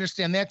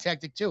understand that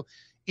tactic too.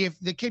 If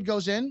the kid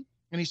goes in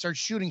and he starts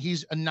shooting,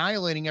 he's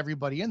annihilating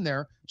everybody in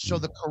there. So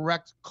the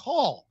correct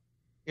call,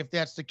 if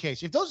that's the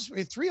case,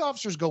 if 3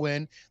 officers go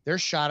in, they're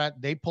shot at,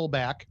 they pull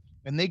back,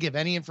 and they give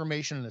any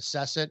information and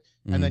assess it,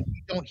 and then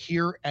you don't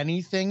hear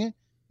anything.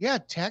 Yeah,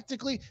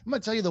 tactically, I'm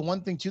gonna tell you the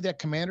one thing too that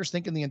commander's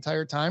thinking the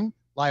entire time: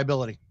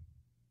 liability.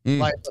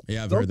 Yeah,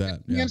 I've heard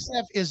that. Yeah.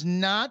 Staff is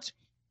not.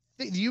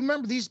 You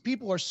remember these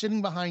people are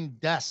sitting behind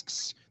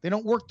desks. They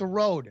don't work the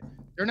road.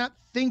 They're not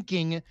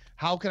thinking,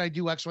 how can I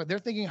do X, Y? They're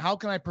thinking, how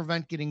can I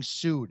prevent getting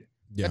sued?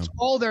 Yeah. That's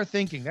all they're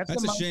thinking.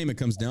 That's a shame it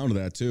comes down to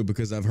that too,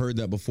 because I've heard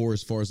that before,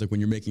 as far as like when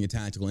you're making a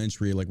tactical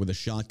entry, like with a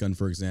shotgun,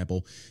 for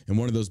example, and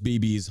one of those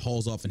BBs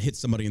hauls off and hits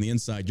somebody on the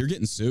inside, you're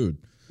getting sued.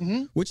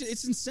 Which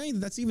it's insane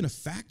that's even a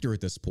factor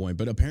at this point,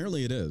 but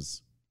apparently it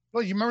is.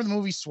 Well, you remember the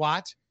movie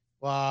SWAT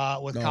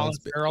with Colin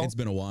Farrell? It's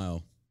been a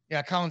while.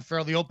 Yeah, Colin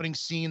Farrell, the opening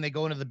scene, they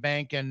go into the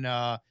bank, and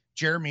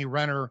Jeremy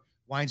Renner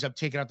winds up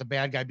taking out the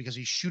bad guy because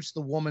he shoots the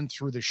woman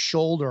through the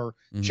shoulder,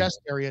 chest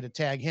area to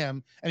tag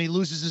him, and he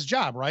loses his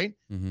job, right?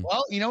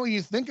 Well,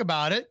 you think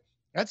about it,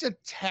 that's a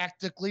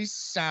tactically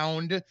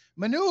sound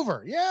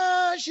maneuver.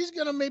 Yeah, she's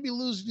going to maybe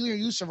lose the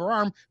use of her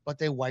arm, but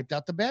they wiped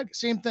out the bad guy.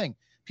 Same thing.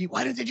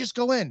 Why didn't they just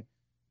go in?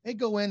 They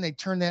go in, they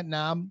turn that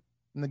knob,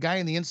 and the guy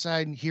on the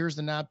inside hears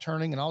the knob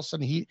turning, and all of a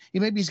sudden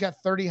he's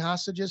got 30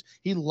 hostages.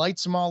 He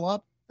lights them all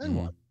up. Then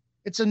what?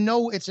 It's a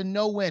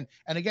no win.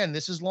 And again,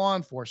 this is law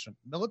enforcement.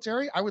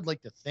 Military, I would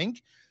like to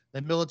think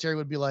the military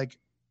would be like,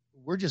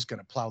 we're just going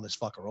to plow this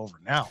fucker over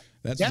now.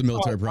 That's what the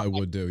military probably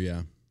would do,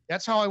 yeah.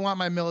 That's how I want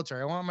my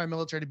military. I want my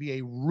military to be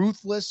a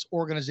ruthless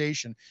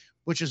organization,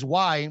 which is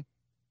why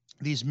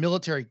these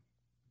military,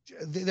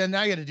 then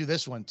now you got to do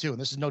this one too. And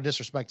this is no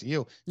disrespect to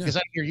you, because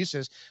I hear you say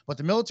this, but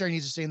the military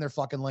needs to stay in their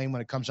fucking lane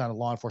when it comes down to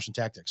law enforcement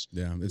tactics.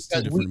 Yeah, it's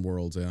two different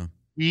worlds, yeah.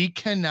 We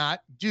cannot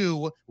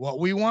do what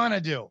we want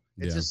to do.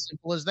 It's as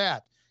simple as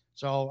that.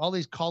 So all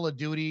these Call of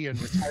Duty and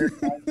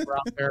retired guys are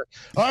out there.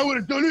 I would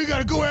have done. You got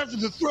to go after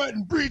the threat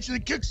and breach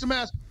and kick some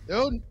ass,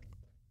 dude.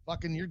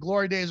 Fucking your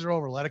glory days are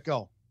over. Let it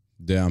go.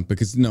 Yeah,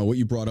 because what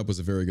you brought up was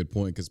a very good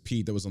point, because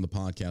Pete, that was on the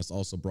podcast,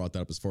 also brought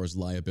that up as far as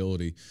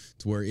liability,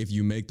 to where if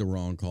you make the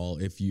wrong call,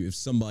 if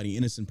somebody,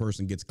 innocent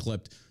person, gets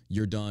clipped,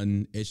 you're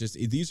done. It's just,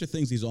 these are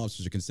things these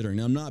officers are considering.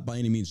 Now, I'm not by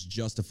any means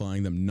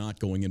justifying them not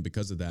going in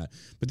because of that,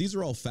 but these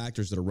are all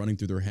factors that are running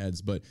through their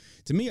heads. But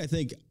to me, I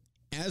think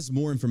as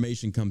more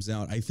information comes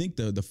out, I think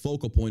the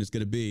focal point is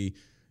going to be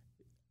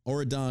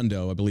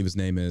Arredondo, I believe his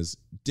name is,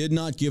 did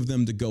not give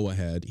them the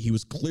go-ahead. He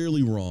was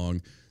clearly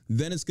wrong.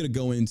 Then it's going to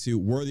go into,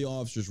 were the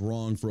officers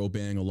wrong for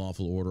obeying a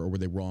lawful order, or were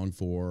they wrong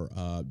for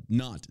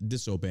not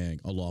disobeying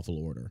a lawful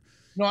order?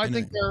 No, I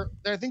think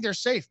they're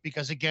safe,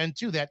 because again,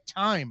 too, that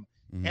time.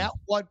 At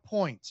what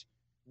point,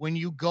 when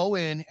you go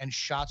in and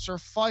shots are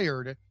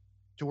fired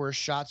to where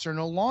shots are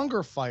no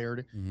longer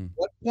fired,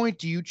 what point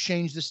do you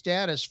change the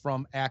status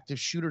from active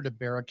shooter to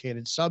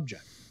barricaded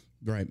subject?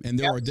 Right, and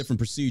there are different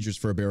procedures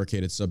for a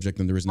barricaded subject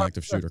than there is an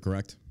active shooter,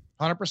 correct?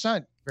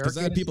 100%. Because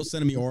I had people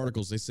sending me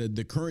articles. They said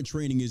the current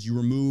training is you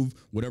remove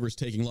whatever's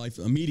taking life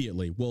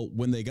immediately. Well,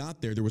 when they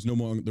got there, there were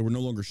no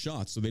longer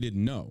shots, so they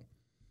didn't know.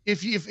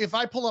 If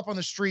I pull up on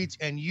the streets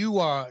and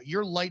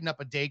you're lighting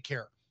up a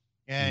daycare,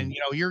 and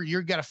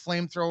you're got a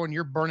flamethrower and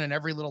you're burning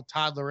every little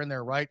toddler in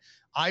there, right?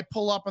 I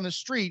pull up on the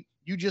street,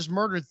 you just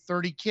murdered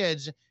 30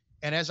 kids,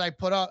 and as I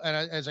put up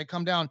and as I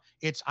come down,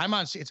 it's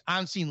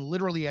on scene.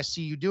 Literally, I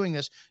see you doing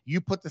this.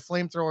 You put the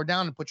flamethrower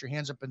down and put your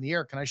hands up in the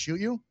air. Can I shoot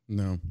you?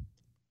 No.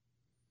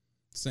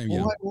 Same,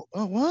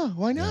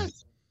 Why not? Yeah.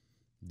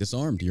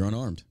 Disarmed. You're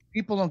unarmed.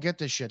 People don't get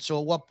this shit. So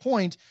at what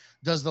point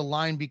does the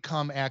line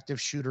become active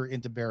shooter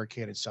into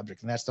barricaded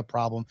subject? And that's the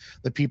problem.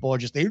 The people are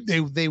just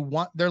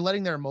they're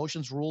letting their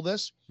emotions rule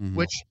this,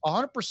 which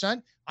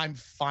 100% I'm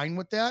fine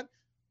with that.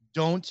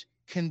 Don't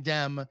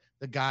condemn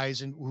the guys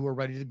who are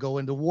ready to go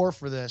into war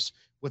for this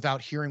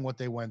without hearing what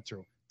they went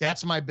through.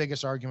 That's my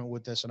biggest argument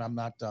with this, and I'm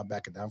not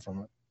backing down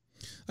from it.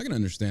 I can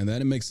understand that.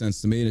 It makes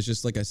sense to me. And it's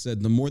just like I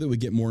said, the more that we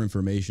get more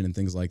information and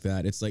things like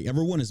that, it's like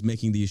everyone is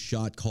making these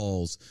shot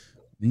calls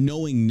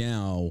knowing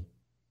now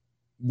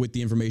with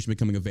the information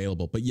becoming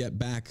available. But yet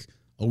back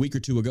a week or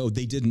two ago,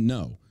 they didn't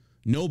know.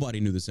 Nobody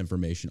knew this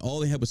information. All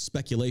they had was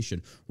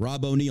speculation.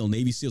 Rob O'Neill,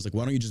 Navy SEALs, like,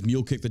 why don't you just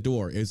mule kick the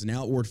door? It's an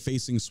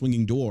outward-facing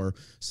swinging door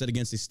set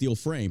against a steel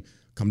frame.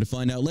 Come to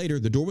find out later,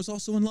 the door was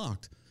also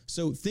unlocked.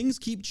 So things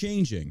keep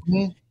changing.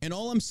 And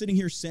all I'm sitting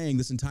here saying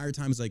this entire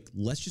time is like,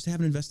 let's just have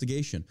an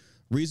investigation.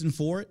 Reason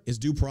for it is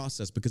due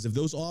process, because if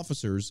those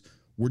officers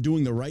were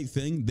doing the right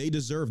thing, they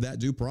deserve that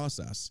due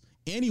process.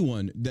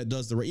 Anyone that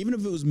does the right, even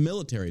if it was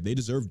military, they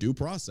deserve due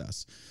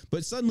process.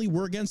 But suddenly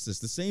we're against this.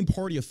 The same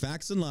party of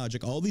facts and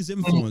logic, all these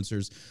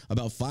influencers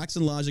about facts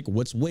and logic,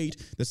 what's weight,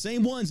 the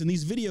same ones in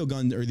these video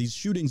gun or these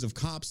shootings of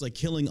cops like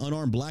killing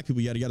unarmed black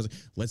people, yada, yada.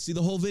 Let's see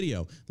the whole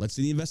video. Let's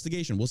see the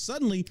investigation. Well,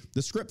 suddenly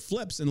the script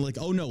flips and like,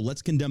 oh no,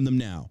 let's condemn them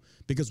now.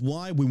 Because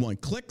why? We want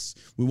clicks.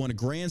 We want a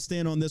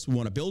grandstand on this. We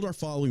want to build our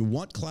following. We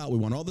want clout. We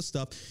want all this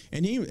stuff.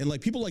 And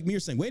like people like me are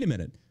saying, wait a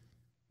minute,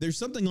 there's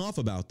something off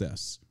about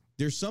this.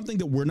 There's something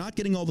that we're not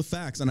getting all the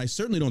facts, and I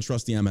certainly don't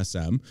trust the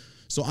MSM.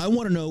 So I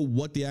want to know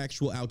what the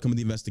actual outcome of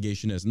the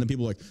investigation is. And then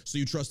people are like, so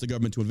you trust the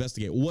government to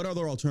investigate? What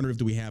other alternative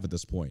do we have at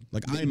this point?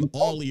 Like, I'm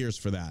all ears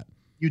for that.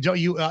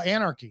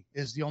 Anarchy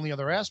is the only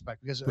other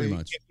aspect, because pretty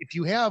much.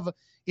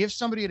 If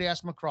somebody had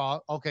asked McCraw,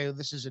 okay,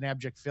 this is an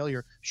abject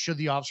failure, should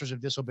the officers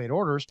have disobeyed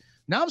orders?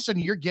 Now all of a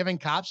sudden you're giving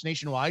cops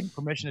nationwide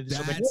permission to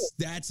disobey orders.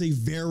 That's a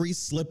very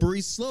slippery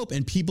slope,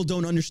 and people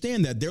don't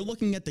understand that. They're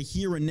looking at the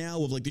here and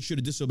now of like they should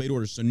have disobeyed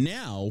orders. So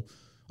now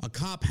a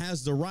cop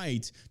has the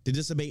right to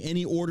disobey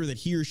any order that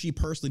he or she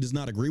personally does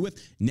not agree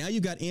with. Now you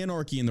got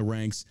anarchy in the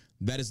ranks.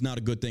 That is not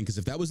a good thing, because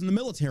if that was in the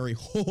military,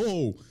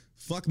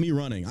 fuck me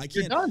running. I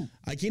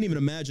can't even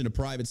imagine a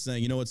private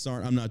saying, you know what,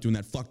 Sergeant, I'm not doing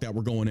that. Fuck that.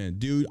 We're going in.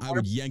 Dude, I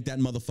would yank that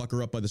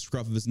motherfucker up by the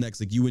scruff of his neck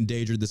like you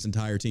endangered this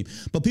entire team.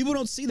 But people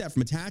don't see that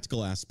from a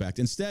tactical aspect.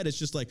 Instead, it's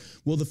just like,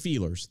 well, the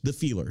feelers.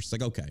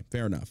 Like, okay,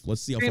 fair enough.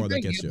 Let's see how far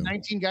that gets you.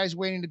 19 guys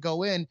waiting to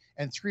go in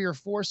and 3 or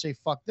 4 say,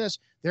 fuck this.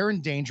 They're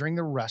endangering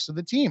the rest of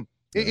the team.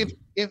 Yeah.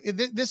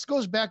 If this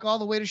goes back all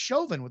the way to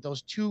Chauvin with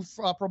those 2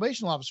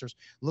 probation officers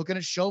looking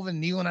at Chauvin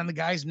kneeling on the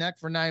guy's neck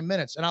for 9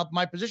 minutes. And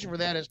my position for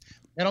that is,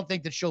 I don't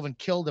think that Chauvin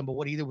killed him, but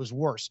what he did was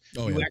worse.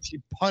 He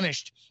actually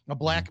punished a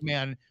black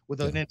man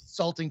with an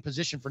insulting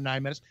position for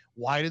 9 minutes.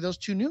 Why did those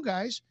 2 new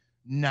guys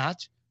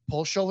not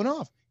pull Chauvin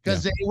off?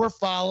 Because they were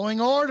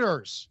following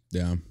orders.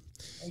 Yeah.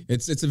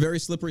 It's a very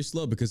slippery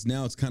slope, because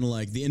now it's kind of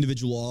like the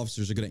individual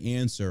officers are going to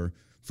answer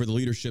for the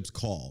leadership's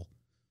call.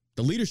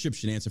 The leadership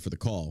should answer for the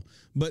call.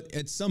 But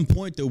at some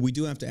point, though, we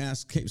do have to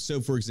ask. So,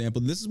 for example,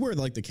 this is where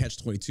like the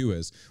catch-22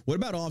 is. What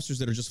about officers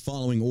that are just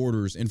following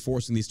orders,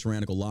 enforcing these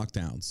tyrannical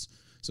lockdowns?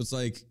 So it's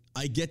like,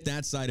 I get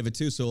that side of it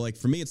too. So like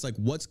for me, it's like,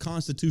 what's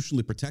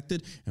constitutionally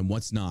protected and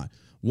what's not?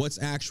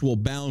 What's actual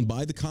bound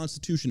by the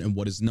Constitution and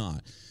what is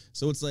not?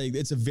 So it's like,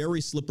 it's a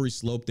very slippery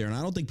slope there. And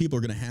I don't think people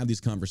are going to have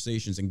these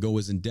conversations and go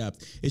as in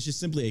depth. It's just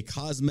simply a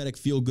cosmetic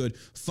feel good.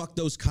 Fuck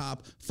those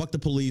cops. Fuck the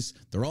police.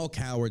 They're all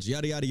cowards,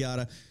 yada, yada,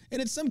 yada. And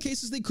in some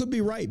cases, they could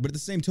be right. But at the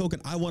same token,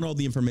 I want all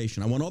the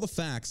information. I want all the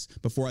facts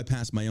before I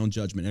pass my own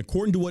judgment. And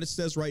according to what it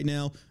says right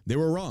now, they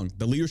were wrong.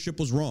 The leadership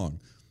was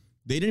wrong.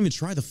 They didn't even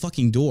try the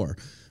fucking door.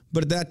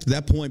 But at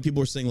that point,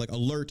 people are saying like,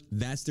 alert,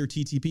 that's their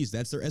TTPs.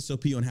 That's their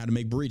SOP on how to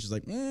make breach. It's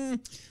like,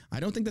 I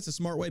don't think that's a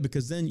smart way,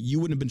 because then you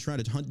wouldn't have been trying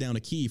to hunt down a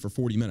key for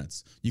 40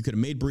 minutes. You could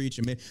have made breach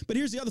but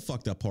here's the other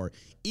fucked up part.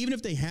 Even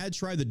if they had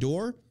tried the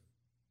door,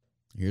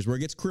 here's where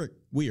it gets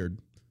weird.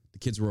 The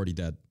kids were already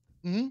dead.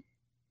 Mm-hmm.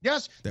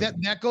 Yes,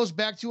 that goes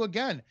back to,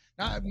 again,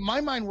 now,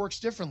 my mind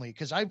works differently,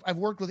 because I've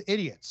worked with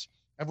idiots.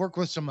 I've worked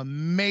with some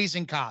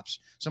amazing cops,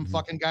 some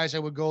fucking guys I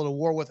would go to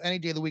war with any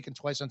day of the week and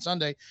twice on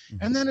Sunday.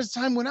 And then as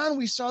time went on,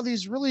 we saw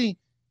these really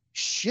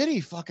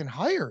shitty fucking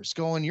hires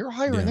going, you're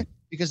hiring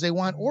because they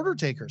want order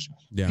takers.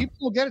 Yeah. People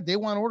will get it. They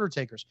want order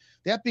takers.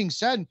 That being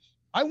said,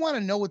 I want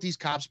to know what these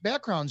cops'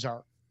 backgrounds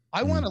are.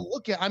 I want to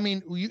look at,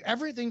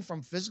 everything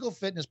from physical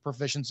fitness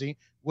proficiency,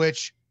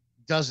 which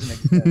doesn't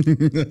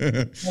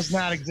exist, does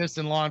not exist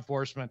in law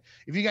enforcement.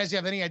 If you guys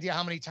have any idea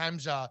how many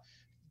times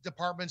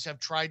departments have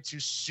tried to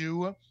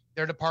sue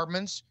their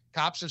departments,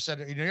 cops have said,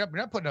 you're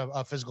not putting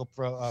a physical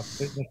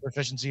fitness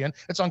proficiency in.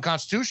 It's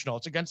unconstitutional.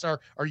 It's against our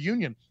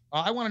union.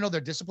 I want to know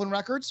their discipline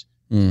records.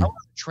 I want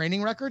their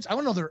training records. I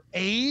want to know their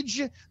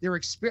age, their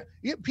experience.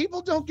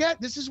 People don't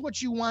get, this is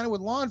what you wanted with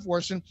law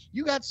enforcement.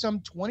 You got some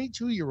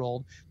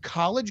 22-year-old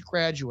college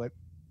graduate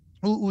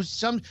who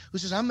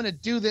says, I'm going to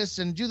do this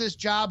and do this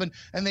job,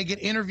 and they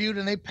get interviewed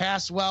and they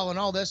pass well and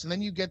all this, and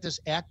then you get this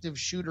active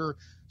shooter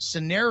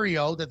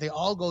scenario that they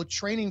all go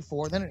training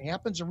for. Then it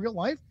happens in real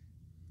life.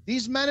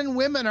 These men and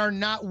women are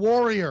not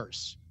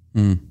warriors.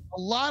 A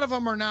lot of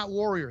them are not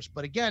warriors.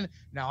 But again,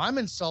 now I'm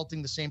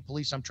insulting the same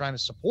police I'm trying to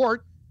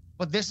support,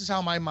 but this is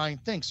how my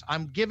mind thinks.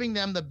 I'm giving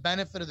them the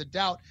benefit of the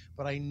doubt,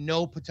 but I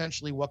know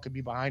potentially what could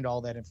be behind all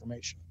that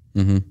information.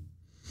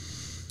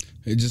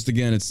 It just,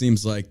 again, it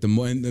seems like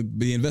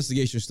the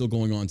investigation is still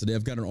going on today.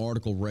 I've got an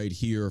article right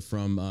here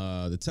from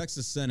the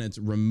Texas Senate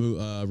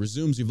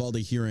resumes Uvalde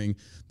hearing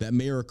that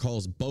mayor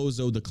calls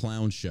Bozo the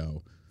Clown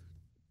Show.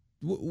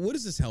 What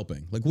is this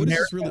helping? Like, what is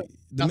this really?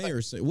 The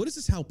mayor say, what is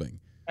this helping?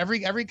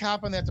 Every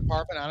cop in that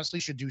department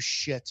honestly should do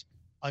shit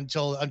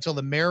until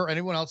the mayor or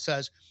anyone else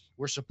says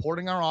we're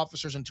supporting our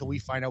officers until we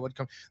find out what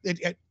comes.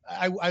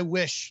 I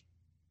wish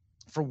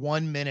for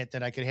 1 minute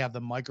that I could have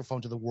the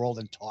microphone to the world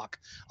and talk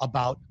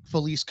about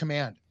police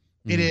command.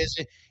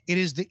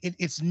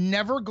 It's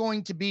never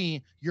going to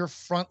be your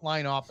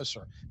frontline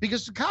officer,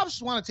 because the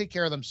cops want to take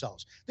care of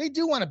themselves. They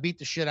do want to beat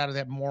the shit out of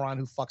that moron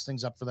who fucks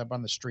things up for them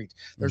on the street.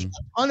 There's a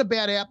ton of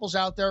bad apples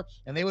out there,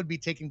 and they would be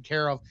taken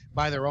care of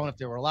by their own if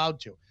they were allowed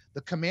to.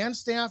 The command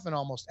staff in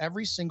almost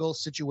every single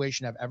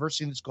situation I've ever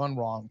seen that's gone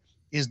wrong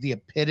is the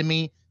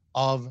epitome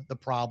of the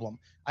problem.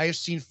 I have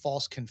seen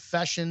false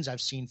confessions.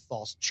 I've seen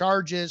false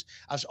charges.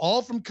 I've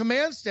all from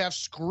command staff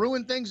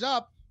screwing things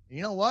up. And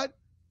you know what?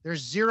 There's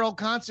zero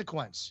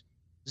consequences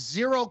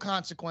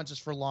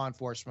for law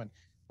enforcement.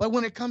 But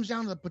when it comes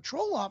down to the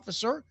patrol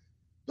officer,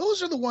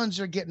 those are the ones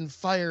that are getting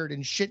fired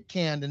and shit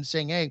canned and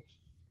saying, hey,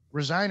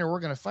 resign or we're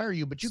going to fire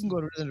you, but you can go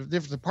to a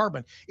different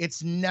department.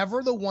 It's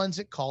never the ones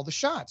that call the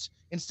shots.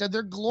 Instead,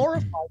 they're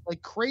glorified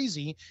like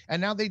crazy. And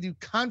now they do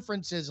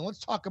conferences and let's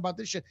talk about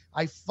this shit.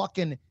 I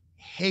fucking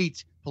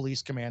hate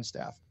police command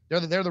staff. They're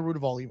the root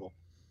of all evil.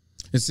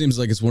 It seems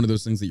like it's one of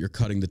those things that you're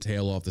cutting the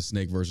tail off the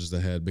snake versus the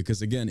head.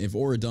 Because again, if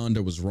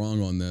Arredondo was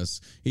wrong on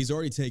this, he's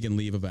already taken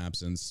leave of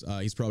absence.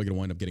 He's probably going to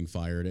wind up getting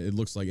fired. It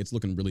looks like it's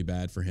looking really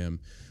bad for him.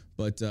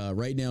 But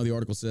right now, the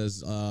article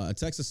says a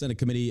Texas Senate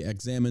committee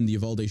examined the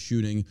Uvalde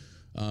shooting.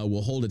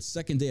 Will hold its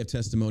second day of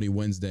testimony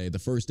Wednesday. The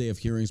first day of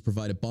hearings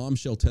provided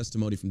bombshell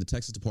testimony from the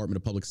Texas Department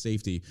of Public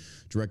Safety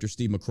Director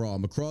Steve McCraw.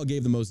 McCraw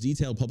gave the most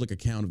detailed public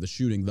account of the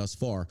shooting thus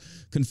far,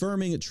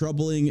 confirming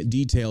troubling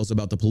details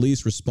about the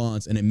police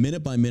response and a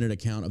minute-by-minute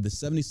account of the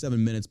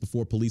 77 minutes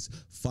before police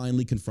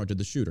finally confronted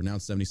the shooter. Now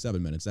it's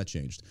 77 minutes. That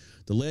changed.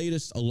 The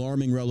latest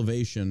alarming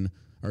revelation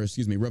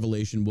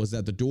was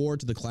that the door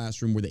to the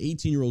classroom where the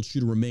 18-year-old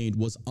shooter remained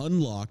was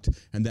unlocked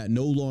and that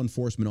no law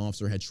enforcement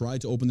officer had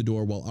tried to open the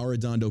door while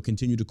Arredondo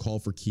continued to call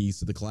for keys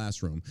to the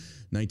classroom.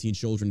 19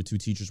 children and 2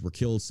 teachers were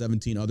killed.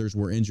 17 others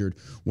were injured.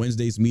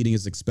 Wednesday's meeting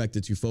is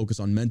expected to focus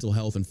on mental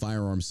health and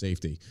firearm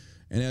safety.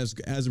 And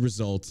as a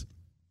result,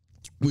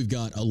 we've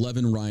got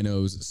 11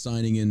 rhinos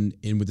signing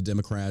in with the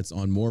Democrats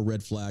on more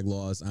red flag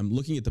laws. I'm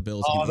looking at the bill.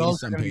 It's like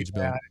an 87-page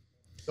bill.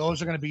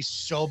 Those are going to be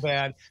so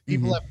bad.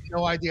 People have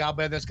no idea how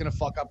bad that's going to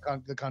fuck up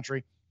the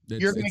country.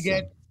 You're going to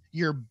get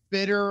your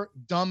bitter,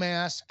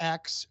 dumbass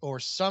ex or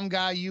some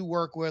guy you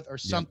work with or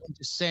something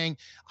just saying,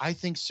 I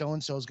think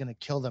so-and-so is going to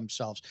kill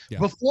themselves. Yeah.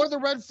 Before the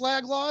red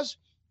flag laws,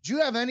 do you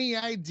have any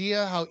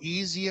idea how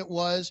easy it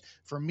was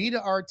for me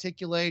to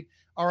articulate,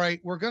 all right,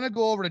 we're going to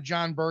go over to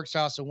John Burke's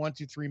house at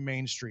 123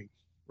 Main Street.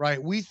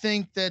 Right. We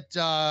think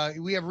that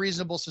we have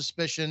reasonable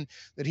suspicion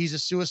that he's a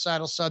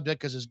suicidal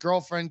subject because his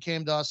girlfriend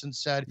came to us and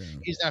said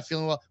he's not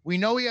feeling well. We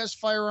know he has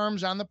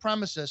firearms on the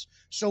premises.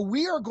 So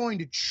we are going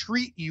to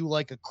treat you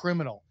like a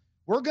criminal.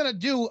 We're going to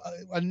do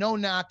a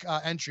no-knock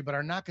entry, but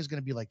our knock is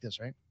going to be like this,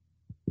 right?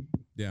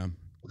 Yeah.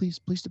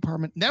 Police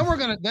department. Then we're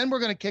going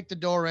to kick the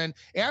door in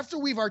after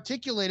we've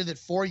articulated that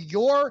for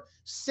your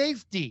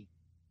safety.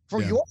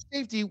 For your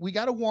safety, we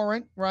got a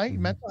warrant, right?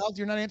 Mental health,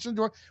 you're not answering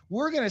the door.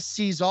 We're going to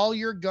seize all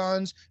your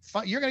guns.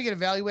 You're going to get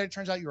evaluated.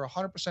 Turns out you're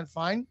 100%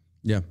 fine.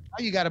 Yeah.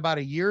 Now you got about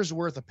a year's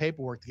worth of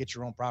paperwork to get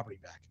your own property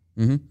back.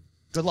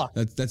 Good luck.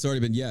 That's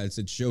already been, it's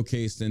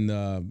showcased in,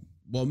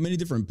 many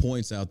different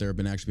points out there have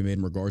been actually made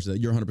in regards to that.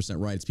 You're 100%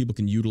 right. It's people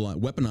can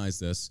weaponize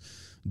this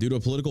due to a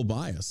political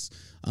bias.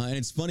 And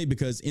it's funny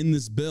because in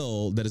this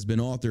bill that has been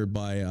authored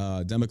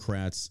by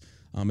Democrats,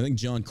 I think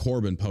John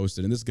Corbin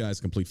posted, and this guy's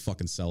a complete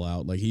fucking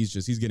sellout. Like he's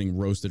getting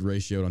roasted,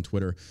 ratioed on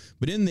Twitter.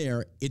 But in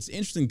there, it's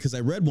interesting because I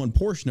read one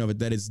portion of it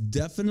that is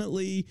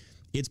definitely,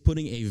 it's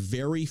putting a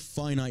very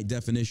finite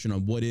definition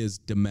on what is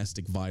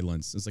domestic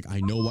violence. It's like,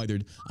 I know why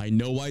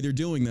they're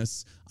doing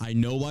this. I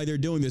know why they're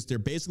doing this. They're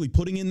basically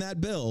putting in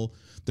that bill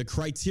the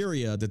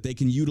criteria that they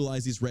can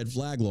utilize these red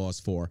flag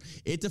laws for.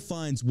 It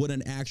defines what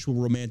an actual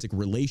romantic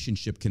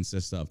relationship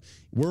consists of.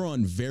 We're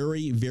on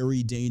very,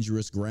 very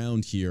dangerous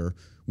ground here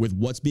with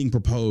what's being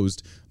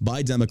proposed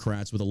by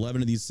Democrats with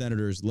 11 of these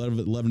senators, 11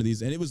 of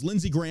these. And it was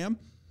Lindsey Graham,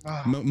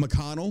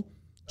 McConnell,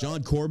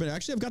 John Corbin.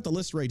 Actually, I've got the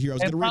list right here. I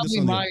was going to read this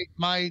on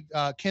my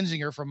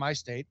Kinzinger from my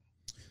state.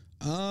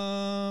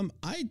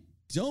 I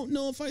don't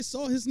know if I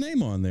saw his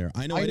name on there.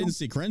 I didn't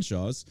see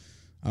Crenshaw's.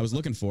 I was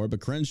looking for it,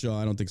 but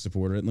Crenshaw, I don't think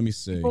supported it. Let me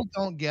see. People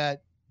don't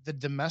get the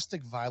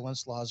domestic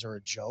violence laws are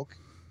a joke.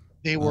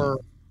 They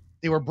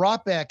were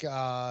brought back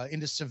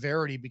into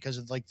severity because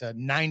of like the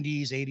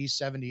 90s, 80s,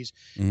 70s.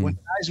 When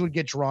guys would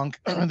get drunk,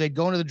 they'd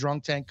go into the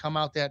drunk tank, come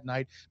out that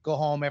night, go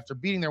home after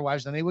beating their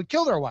wives, then they would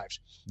kill their wives.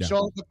 Yeah.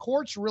 So the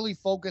courts really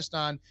focused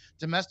on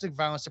domestic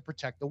violence to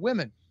protect the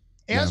women.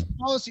 As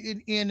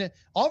policy in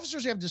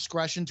officers have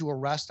discretion to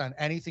arrest on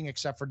anything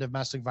except for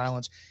domestic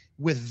violence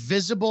with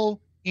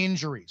visible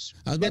injuries.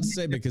 I was about to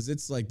say, because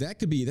it's like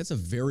that's a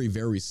very,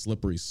 very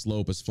slippery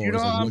slope as far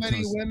as how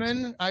many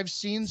women I've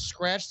seen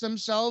scratch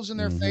themselves in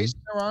their face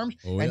and their arms.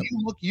 And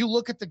you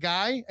look at the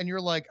guy and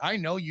you're like, I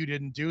know you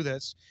didn't do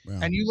this. Wow.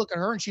 And you look at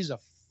her and she's a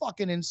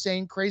fucking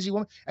insane, crazy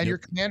woman. And your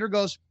commander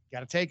goes,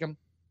 gotta take him.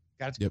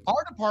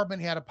 Our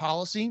department had a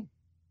policy.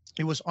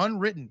 It was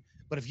unwritten.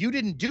 But if you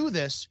didn't do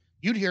this,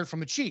 you'd hear it from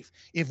the chief.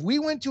 If we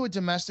went to a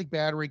domestic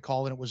battery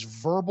call and it was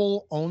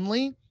verbal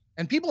only,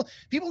 And people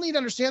need to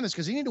understand this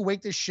because they need to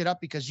wake this shit up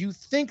because you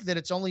think that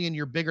it's only in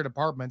your bigger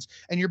departments,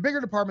 and your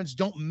bigger departments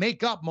don't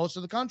make up most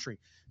of the country.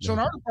 So in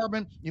our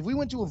department, if we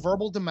went to a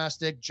verbal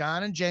domestic,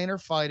 John and Jane are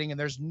fighting and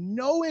there's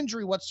no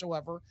injury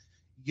whatsoever,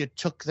 you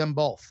took them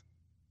both.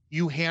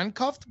 You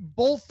handcuffed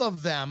both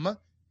of them.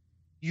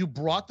 You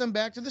brought them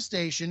back to the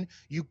station.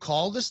 You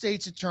called the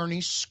state's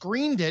attorney,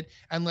 screened it,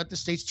 and let the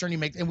state's attorney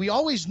make. And we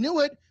always knew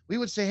it. We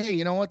would say, hey,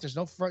 you know what? There's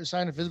no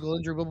sign of physical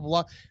injury, blah, blah,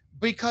 blah.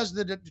 Because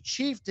the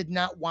chief did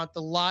not want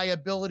the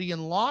liability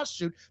and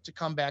lawsuit to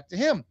come back to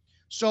him.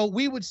 So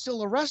we would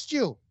still arrest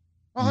you,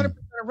 100%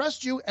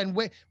 arrest you, and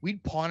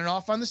we'd pawn it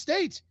off on the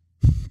state.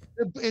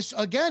 It's,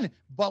 again,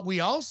 but we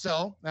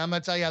also, I'm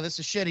going to tell you how this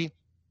is shitty.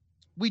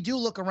 We do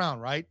look around,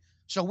 right?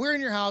 So we're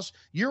in your house.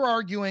 You're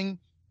arguing.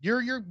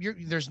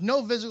 There's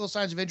no physical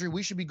signs of injury.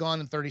 We should be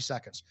gone in 30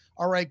 seconds.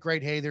 All right,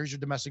 great. Hey, there's your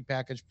domestic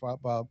package,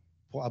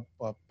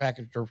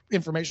 package or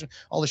information,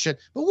 all the shit.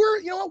 But we're,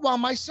 you know what? While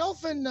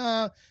myself and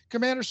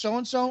Commander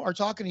so-and-so are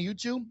talking to you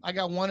two, I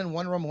got one in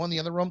one room, one in the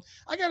other room.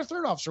 I got a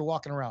third officer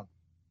walking around.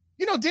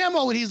 You know damn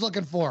well what he's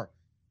looking for.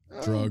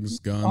 Drugs,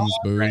 guns,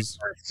 booze.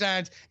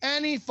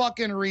 Any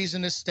fucking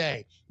reason to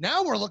stay.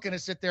 Now we're looking to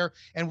sit there,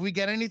 and if we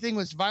get anything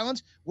with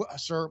violence,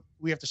 sir,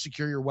 we have to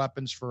secure your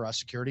weapons for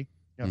security.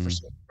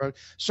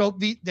 So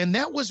then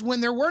that was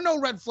when there were no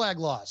red flag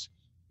laws.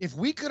 If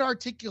we could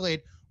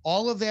articulate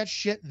all of that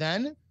shit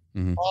then,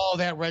 all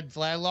that red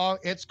flag law,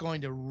 it's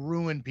going to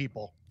ruin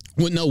people.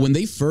 Well, no, when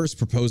they first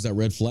proposed that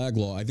red flag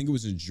law, I think it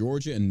was in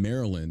Georgia and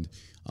Maryland,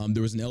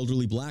 there was an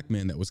elderly black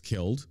man that was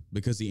killed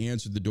because he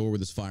answered the door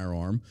with his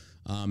firearm.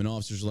 And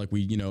officers were like,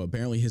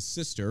 apparently his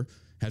sister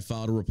had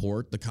filed a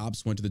report. The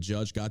cops went to the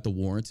judge, got the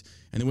warrant,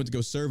 and they went to go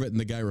serve it, and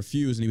the guy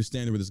refused, and he was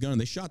standing there with his gun, and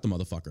they shot the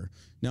motherfucker.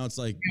 Now it's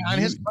like... in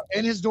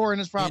his door, in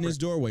his property. In his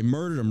doorway,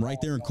 murdered him right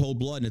there in cold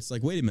blood, and it's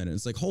like, wait a minute.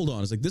 It's like, hold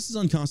on. It's like, this is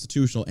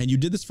unconstitutional, and you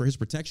did this for his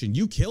protection.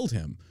 You killed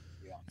him.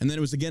 Yeah. And then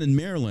it was again in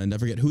Maryland. I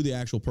forget who the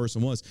actual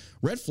person was.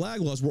 Red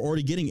flag laws were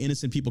already getting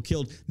innocent people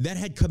killed that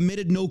had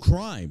committed no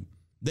crime.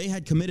 They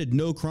had committed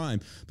no crime.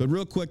 But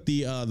real quick,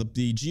 the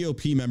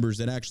GOP members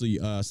that actually,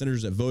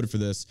 senators that voted for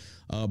this,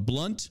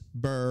 Blunt,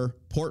 Burr,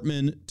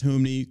 Portman,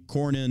 Toomey,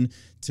 Cornyn,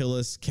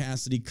 Tillis,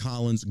 Cassidy,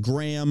 Collins,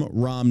 Graham,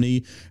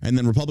 Romney, and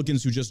then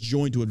Republicans who just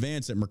joined to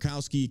advance it,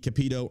 Murkowski,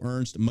 Capito,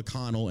 Ernst,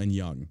 McConnell, and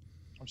Young.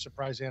 I'm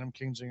surprised Adam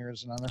Kinzinger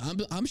isn't on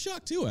there. I'm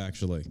shocked too,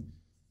 actually.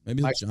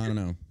 Maybe I don't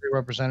know.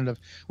 Representative.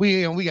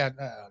 We got...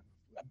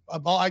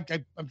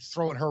 I'm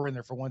throwing her in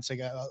there for one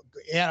second.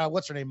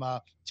 What's her name?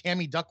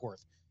 Tammy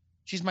Duckworth.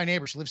 She's my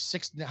neighbor. She lives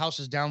 6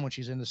 houses down when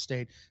she's in the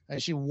state.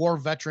 She war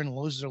veteran,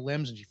 loses her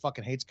limbs, and she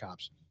fucking hates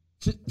cops.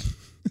 Do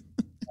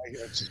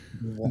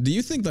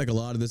you think like a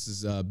lot of this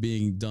is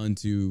being done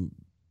to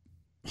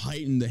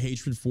heighten the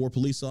hatred for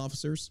police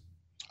officers?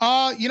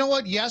 You know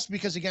what? Yes,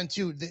 because again,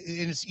 too,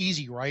 and it's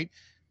easy, right?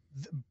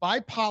 By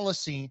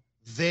policy,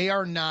 they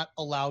are not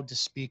allowed to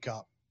speak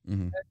up.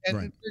 And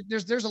right.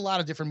 There's a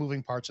lot of different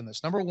moving parts in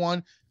this. Number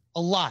one,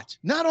 a lot,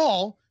 not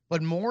all,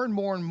 but more and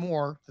more and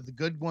more that the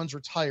good ones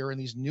retire and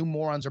these new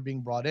morons are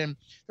being brought in.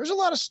 There's a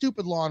lot of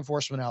stupid law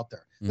enforcement out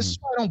there. This is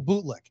why I don't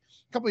bootlick.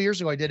 A couple of years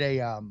ago, I did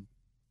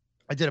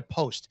a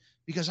post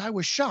because I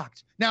was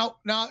shocked. Now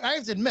I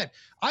have to admit,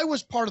 I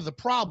was part of the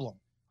problem.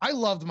 I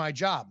loved my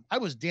job. I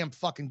was damn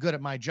fucking good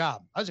at my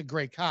job. I was a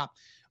great cop.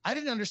 I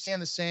didn't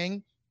understand the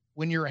saying,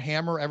 when you're a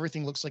hammer,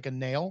 everything looks like a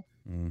nail,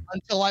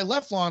 until I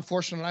left law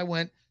enforcement and I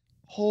went,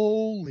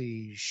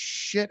 holy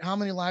shit, how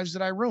many lives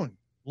did I ruin?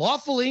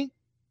 Lawfully,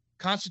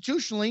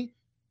 constitutionally,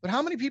 but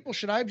how many people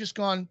should I have just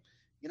gone,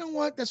 you know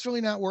what, that's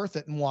really not worth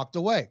it, and walked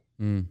away?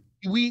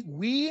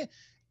 We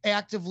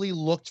actively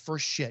looked for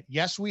shit.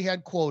 Yes, we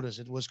had quotas.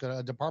 It was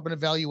a department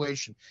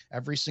evaluation.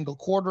 Every single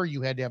quarter,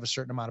 you had to have a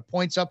certain amount of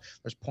points up.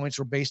 Those points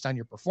were based on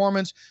your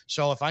performance.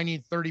 So if I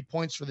need 30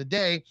 points for the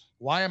day,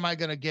 why am I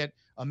going to get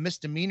a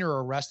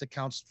misdemeanor arrest that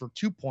counts for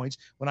 2 points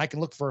when I can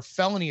look for a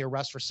felony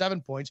arrest for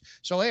 7 points?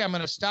 So, hey, I'm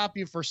going to stop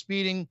you for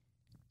speeding.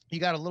 You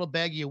got a little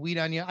baggie of weed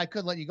on you. I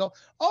could let you go.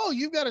 Oh,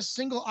 you've got a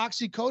single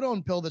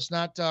oxycodone pill that's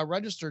not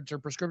registered to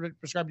prescribed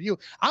to you.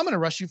 I'm going to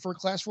arrest you for a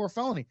class 4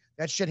 felony.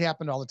 That shit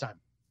happened all the time.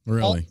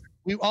 Really?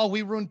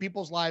 We ruin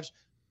people's lives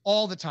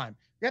all the time.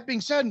 That being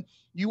said,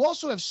 you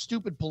also have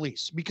stupid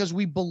police because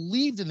we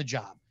believed in the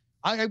job.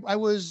 I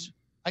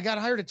got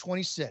hired at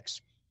 26.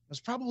 It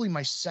was probably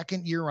my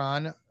second year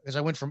on, as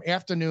I went from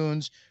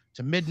afternoons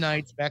to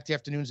midnights, back to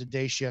afternoons to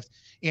day shift.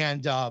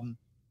 And it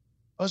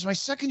was my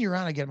second year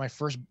on, I get my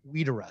first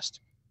weed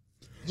arrest.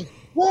 Like,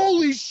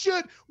 holy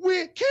shit,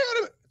 we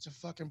can't. It's a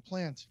fucking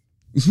plant.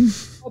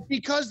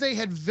 Because they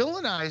had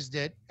villainized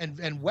it and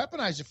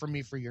weaponized it for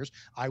me for years,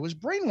 I was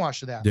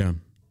brainwashed to that. Yeah.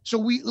 So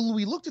we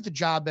looked at the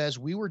job as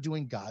we were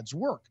doing God's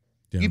work.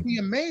 Yeah. You'd be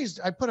amazed.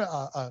 I put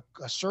a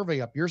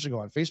survey up years ago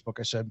on Facebook.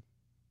 I said,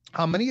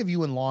 how many of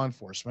you in law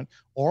enforcement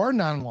or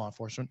non-law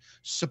enforcement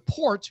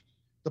support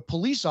the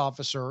police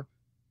officer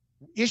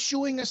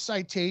issuing a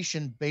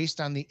citation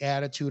based on the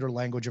attitude or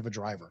language of a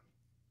driver?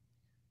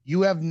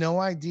 You have no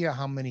idea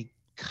how many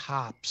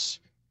cops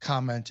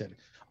commented.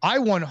 I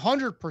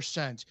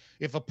 100%,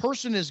 if a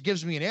person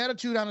gives me an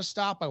attitude on a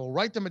stop, I will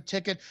write them a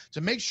ticket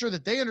to make sure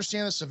that they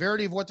understand the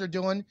severity of what they're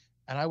doing.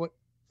 And I would,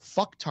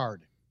 fucktard.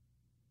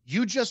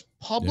 You just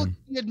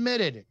publicly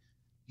admitted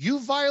you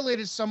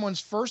violated someone's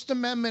First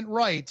Amendment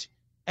right,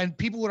 and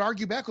people would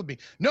argue back with me.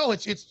 No,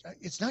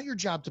 it's not your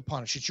job to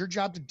punish. It's your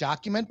job to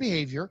document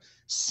behavior,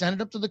 send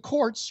it up to the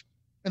courts,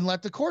 and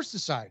let the courts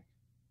decide.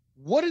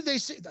 What did they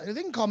say?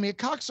 They can call me a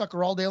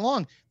cocksucker all day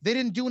long. They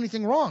didn't do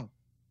anything wrong.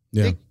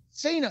 Yeah. They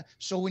say no.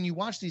 So when you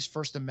watch these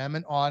First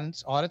Amendment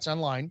audits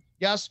online,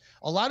 yes,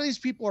 a lot of these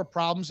people are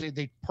problems.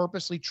 They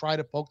purposely try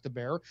to poke the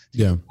bear.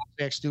 Yeah.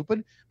 Act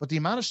stupid. But the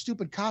amount of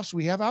stupid cops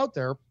we have out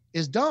there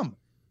is dumb.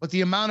 But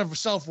the amount of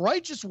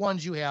self-righteous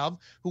ones you have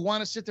who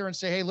want to sit there and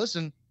say, hey,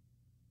 listen,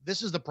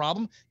 this is the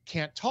problem,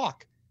 can't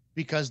talk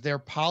because their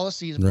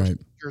policies and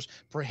procedures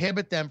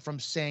prohibit them from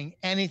saying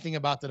anything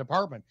about the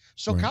department.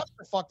 So cops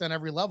are fucked on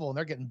every level, and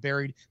they're getting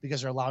buried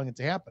because they're allowing it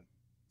to happen.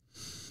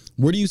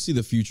 Where do you see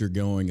the future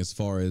going as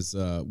far as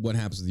what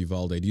happens with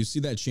Uvalde? Do you see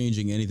that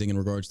changing anything in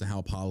regards to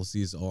how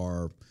policies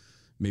are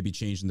maybe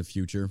changed in the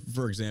future?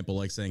 For example,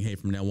 like saying, hey,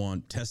 from now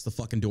on, test the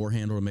fucking door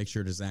handle to make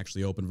sure it is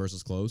actually open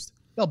versus closed?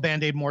 They'll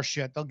Band-Aid more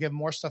shit. They'll give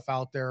more stuff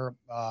out there,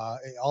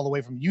 all the way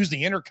from use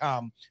the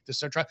intercom to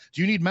start trying.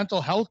 Do you need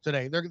mental health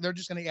today? They're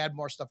just going to add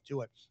more stuff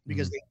to it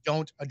because they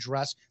don't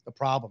address the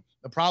problem.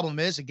 The problem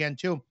is, again,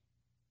 too,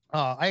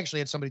 I actually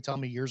had somebody tell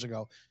me years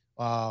ago,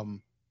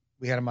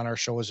 we had him on our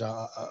show, was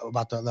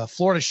about the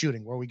Florida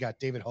shooting where we got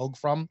David Hogue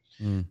from.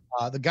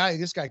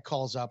 This guy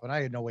calls up, and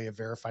I had no way of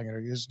verifying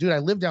it. He goes, dude, I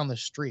live down the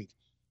street.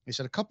 He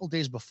said a couple of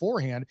days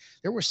beforehand,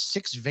 there were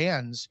 6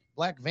 vans,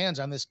 black vans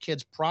on this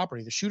kid's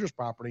property, the shooter's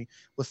property,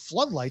 with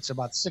floodlights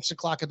about 6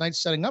 o'clock at night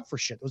setting up for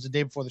shit. It was the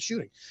day before the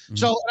shooting.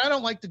 So I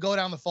don't like to go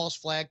down the false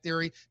flag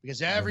theory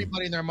because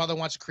everybody and their mother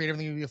wants to create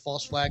everything to be a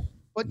false flag.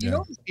 But you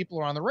know, these people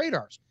are on the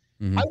radars.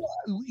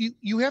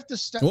 You have to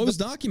step. What was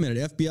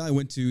documented? FBI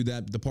went to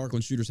the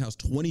Parkland shooter's house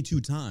 22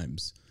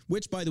 times,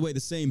 which, by the way, the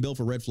same bill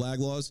for red flag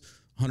laws,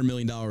 $100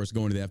 million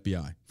going to the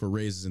FBI for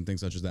raises and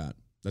things such as that.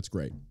 That's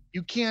great.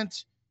 You can't.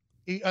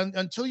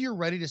 Until you're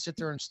ready to sit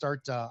there and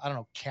start,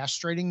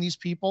 castrating these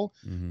people,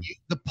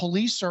 the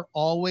police are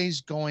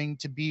always going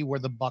to be where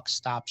the buck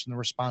stops and the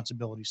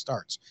responsibility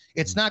starts.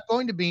 It's not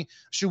going to be,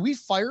 should we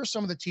fire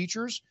some of the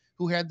teachers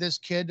who had this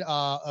kid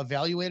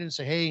evaluated and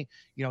say, hey,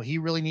 he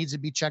really needs to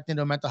be checked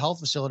into a mental health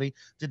facility?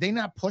 Did they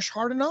not push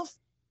hard enough?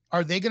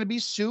 Are they going to be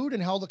sued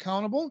and held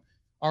accountable?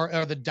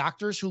 Are the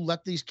doctors who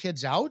let these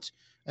kids out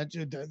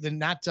and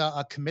not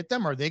commit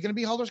them, are they going to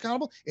be held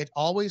accountable? It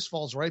always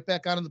falls right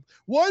back on the,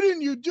 why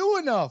didn't you do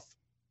enough?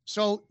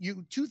 So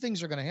two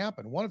things are going to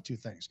happen. One of two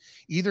things.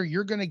 Either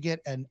you're going to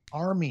get an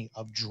army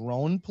of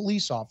drone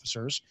police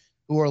officers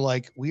who are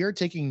like, we are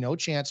taking no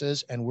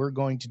chances and we're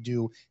going to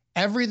do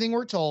everything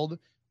we're told,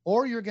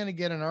 or you're going to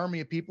get an army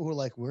of people who are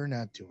like, we're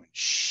not doing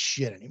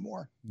shit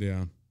anymore.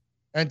 Yeah.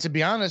 And to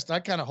be honest, I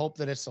kind of hope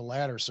that it's the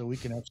latter so we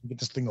can actually get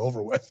this thing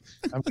over with.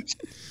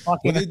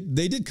 Well,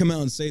 they did come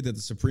out and say that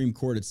the Supreme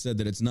Court had said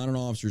that it's not an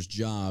officer's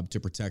job to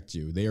protect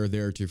you. They are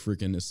there to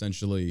freaking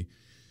essentially,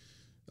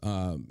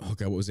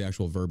 what was the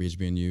actual verbiage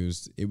being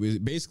used? It was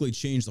basically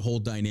changed the whole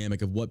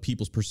dynamic of what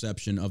people's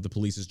perception of the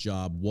police's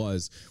job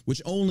was, which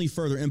only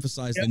further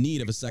emphasized the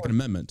need of a Second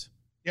Amendment.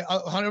 Yeah,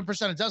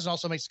 100% it does. It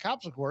also makes the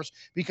cops look worse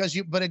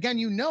because but again,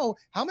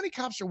 how many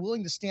cops are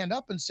willing to stand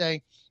up and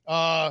say,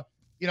 no,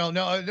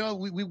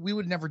 we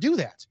would never do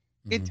that.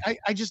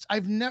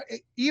 I've never,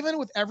 even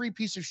with every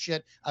piece of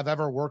shit I've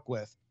ever worked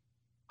with,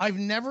 I've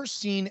never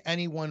seen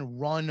anyone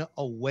run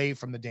away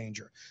from the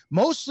danger.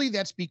 Mostly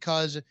that's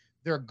because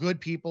they're good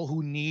people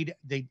who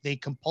they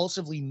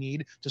compulsively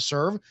need to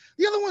serve.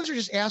 The other ones are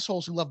just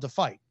assholes who love to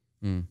fight.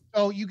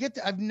 So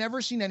I've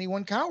never seen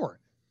anyone cower.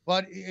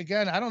 But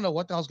again, I don't know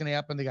what the hell's going to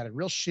happen. They got a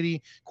real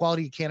shitty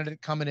quality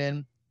candidate coming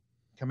in.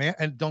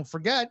 And don't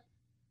forget,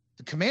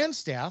 the command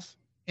staff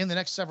in the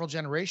next several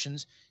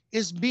generations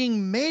is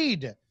being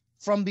made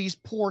from these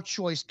poor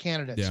choice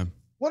candidates. Yeah.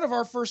 One of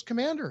our first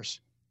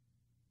commanders,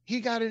 he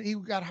got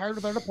hired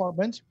with our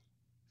department.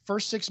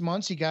 First 6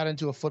 months, he got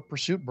into a foot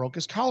pursuit, broke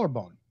his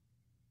collarbone.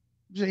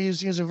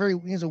 He's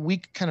a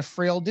weak, kind of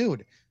frail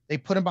dude. They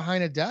put him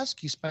behind a desk.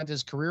 He spent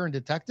his career in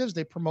detectives.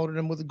 They promoted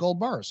him with the gold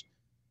bars.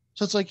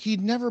 So it's like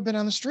he'd never been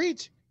on the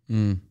street.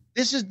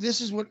 This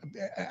is what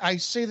I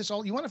say. This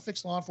all, you want to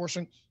fix law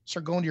enforcement?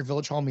 Start going to your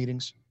village hall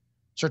meetings.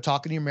 Start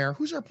talking to your mayor.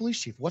 Who's our police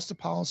chief? What's the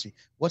policy?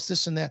 What's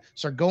this and that?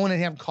 Start going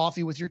and having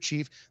coffee with your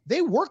chief.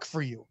 They work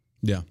for you.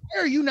 Yeah.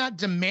 Why are you not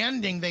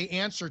demanding they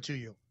answer to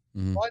you?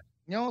 But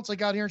it's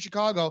like out here in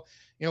Chicago.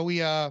 You're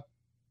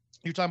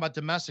talking about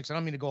domestics. I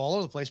don't mean to go all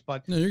over the place,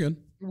 but no, you're good.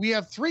 We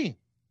have 3.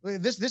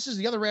 This is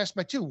the other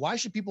aspect too. Why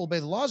should people obey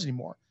the laws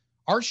anymore?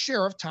 Our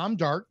sheriff, Tom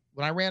Dart,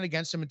 when I ran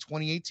against him in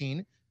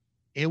 2018,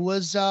 it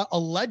was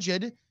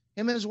alleged him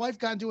and his wife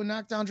got into a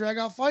knockdown,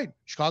 drag-out fight.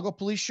 Chicago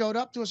police showed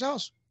up to his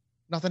house.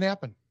 Nothing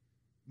happened.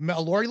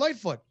 Lori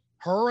Lightfoot,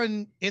 her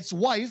and its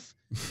wife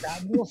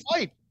got into a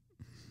fight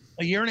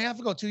a year and a half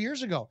ago, 2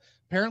 years ago.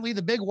 Apparently,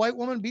 the big white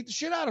woman beat the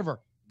shit out of her.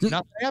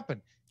 Nothing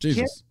happened.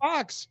 Jesus. Ken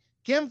Fox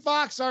Kim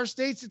Foxx, our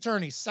state's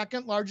attorney,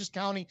 second largest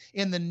county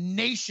in the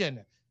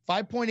nation,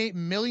 5.8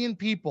 million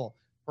people.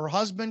 Her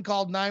husband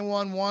called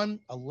 911.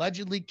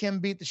 Allegedly, Kim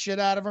beat the shit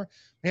out of her.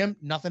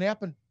 Nothing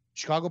happened.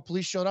 Chicago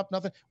police showed up,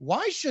 nothing.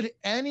 Why should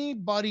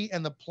anybody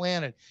on the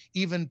planet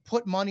even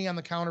put money on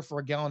the counter for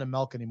a gallon of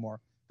milk anymore?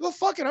 Well,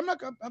 fuck it.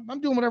 I'm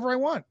doing whatever I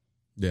want.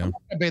 Yeah. I'm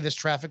not gonna obey this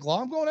traffic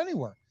law. I'm going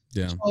anywhere.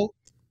 Yeah. So,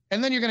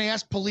 and then you're going to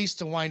ask police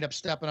to wind up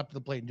stepping up to the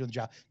plate and doing the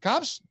job.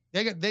 Cops,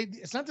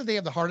 it's not that they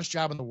have the hardest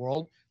job in the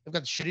world. They've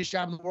got the shittiest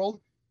job in the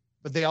world,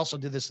 but they also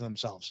did this to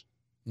themselves.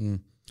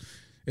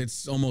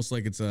 It's almost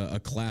like it's a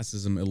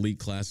classism, elite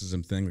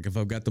classism thing. Like if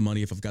I've got the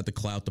money, if I've got the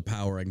clout, the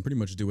power, I can pretty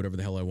much do whatever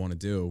the hell I want to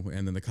do.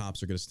 And then the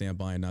cops are going to stand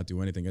by and not do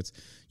anything.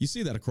 You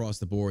see that across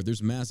the board.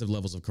 There's massive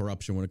levels of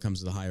corruption when it comes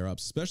to the higher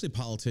ups, especially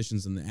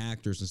politicians and the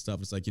actors and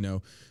stuff. It's like,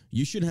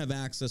 you shouldn't have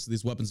access to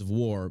these weapons of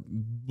war,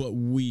 but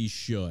we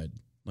should.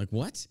 Like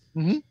what?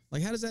 Mm-hmm.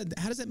 Like how does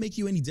that make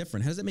you any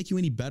different? How does that make you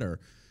any better?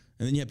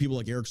 And then you have people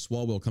like Eric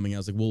Swalwell coming out.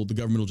 It's like, well, the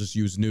government will just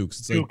use nukes.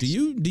 It's like, do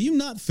you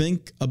not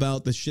think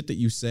about the shit that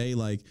you say?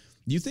 Like,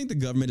 do you think the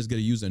government is going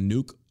to use a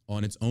nuke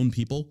on its own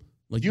people?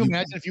 Like, do you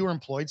imagine if you were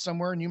employed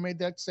somewhere and you made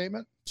that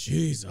statement?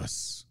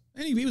 Jesus.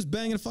 And he was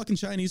banging a fucking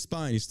Chinese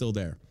spy and he's still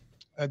there.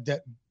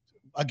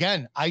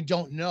 Again, I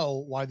don't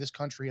know why this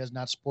country has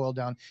not spoiled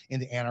down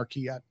into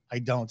anarchy yet. I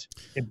don't.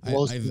 It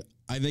blows.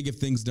 I think if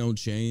things don't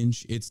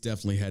change, it's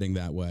definitely heading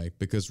that way.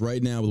 Because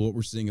right now, with what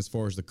we're seeing as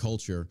far as the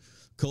culture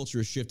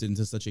has shifted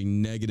into such a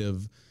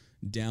negative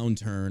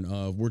downturn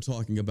of, we're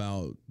talking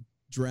about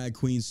drag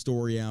queen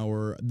story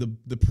hour.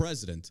 The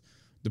president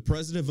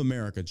of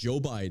America, Joe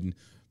Biden,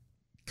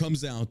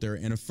 comes out there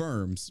and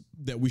affirms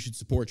that we should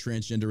support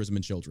transgenderism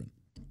in children.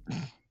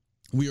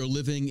 We are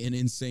living in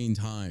insane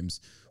times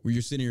where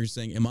you're sitting here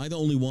saying, am I the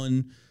only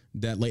one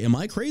that, like, am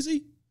I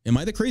crazy? Am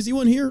I the crazy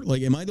one here?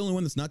 Like, am I the only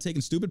one that's not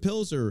taking stupid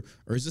pills, or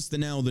is this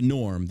now the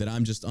norm that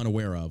I'm just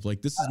unaware of?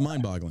 Like, this is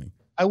mind-boggling.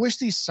 I wish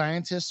these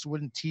scientists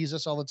wouldn't tease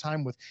us all the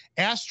time with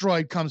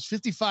asteroid comes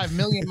 55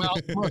 million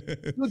miles per hour.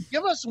 Dude,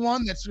 give us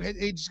one that's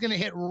going to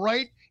hit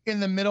right in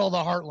the middle of the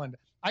heartland.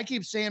 I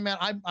keep saying, man,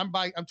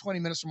 I'm 20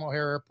 minutes from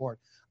O'Hare Airport.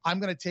 I'm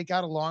going to take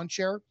out a lawn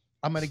chair.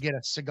 I'm going to get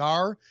a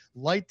cigar,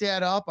 light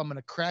that up. I'm going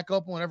to crack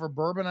open whatever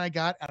bourbon I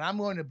got, and I'm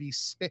going to be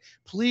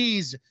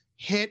please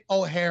hit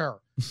O'Hare.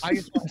 I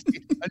just want to see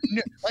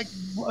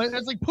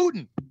it's like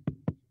Putin.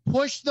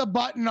 Push the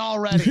button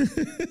already.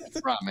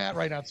 That's where I'm at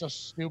right now. It's so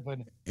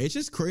stupid. It's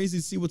just crazy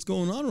to see what's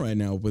going on right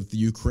now with the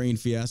Ukraine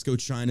fiasco.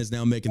 China's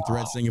now making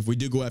threats saying if we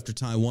do go after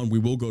Taiwan, we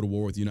will go to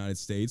war with the United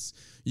States.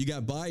 You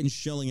got Biden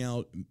shelling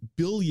out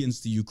billions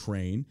to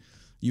Ukraine.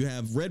 You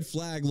have red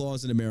flag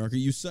laws in America.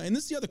 And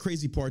this is the other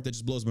crazy part that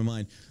just blows my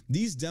mind.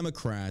 These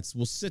Democrats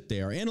will sit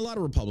there, and a lot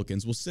of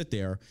Republicans will sit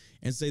there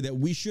and say that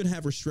we should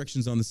have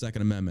restrictions on the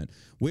Second Amendment.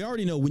 We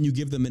already know when you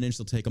give them an inch,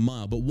 they'll take a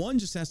mile. But one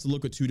just has to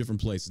look at two different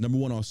places. Number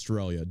one,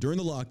 Australia. During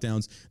the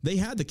lockdowns, they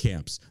had the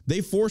camps. They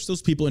forced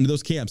those people into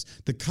those camps.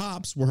 The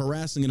cops were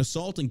harassing and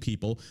assaulting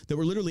people that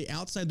were literally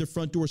outside their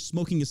front door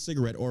smoking a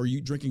cigarette or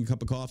drinking a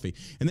cup of coffee.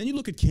 And then you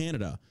look at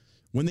Canada.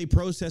 When they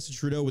protested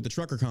Trudeau with the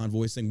trucker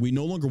convoy saying, we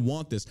no longer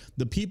want this,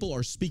 the people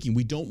are speaking.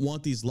 We don't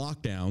want these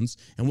lockdowns.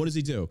 And what does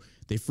he do?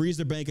 They freeze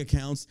their bank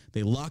accounts.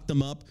 They lock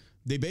them up.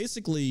 They're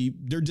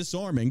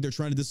disarming. They're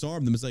trying to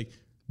disarm them. It's like,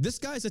 this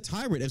guy's a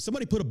tyrant. If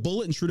somebody put a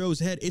bullet in Trudeau's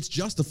head, it's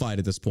justified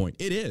at this point.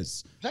 It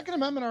is. Second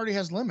Amendment already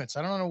has limits.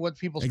 I don't know what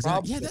people's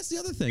problem. Yeah, that's the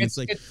other thing. It's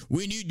like,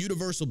 we need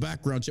universal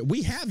background check.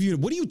 We have you.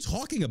 What are you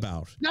talking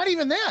about? Not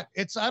even that.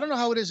 I don't know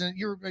how it is.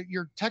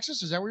 You're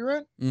Texas. Is that where you're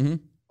at? Mm-hmm.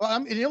 Well,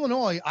 I'm in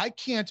Illinois. I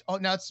can't.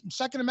 Now,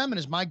 Second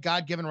Amendment is my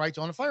God-given right to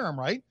own a firearm,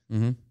 right?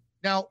 Mm-hmm.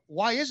 Now,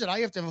 why is it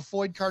I have to have a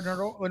FOID card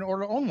in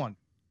order to own one?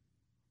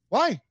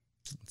 Why?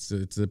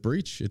 It's a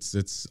breach.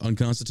 It's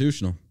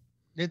unconstitutional.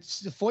 The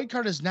FOID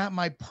card is not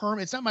my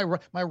permit. It's not my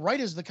right. My right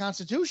is the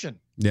Constitution.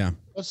 Yeah.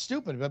 That's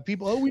stupid. But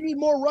people, we need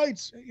more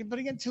rights. But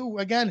again,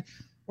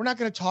 we're not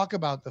going to talk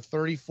about the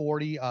 30,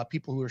 40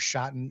 people who were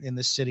shot in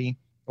the city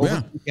over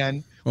the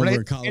weekend. Over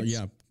in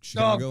Colorado,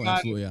 Chicago,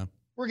 absolutely, yeah.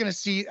 We're going to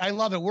see. I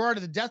love it.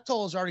 The death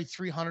toll is already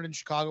 300 in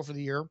Chicago for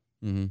the year.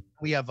 Mm-hmm.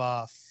 We have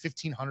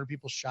 1,500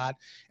 people shot.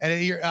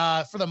 And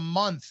for the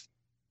month,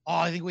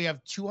 I think we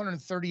have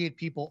 238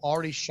 people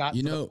already shot.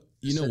 You know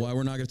why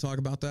we're not going to talk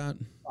about that?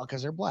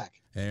 Because they're black.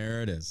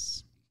 There it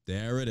is.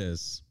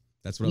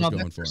 That's what I was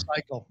going for.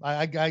 Cycle.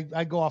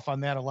 I go off on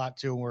that a lot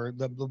too, where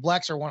the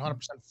blacks are 100%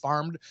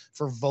 farmed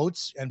for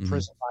votes and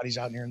prison bodies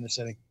out here in the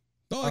city.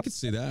 Oh, I can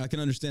see that. I can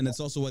understand. That's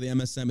also why the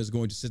MSM is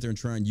going to sit there and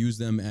try and use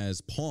them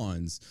as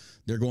pawns.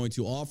 They're going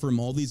to offer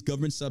them all these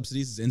government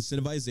subsidies as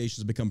incentivizations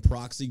to become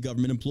proxy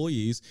government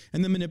employees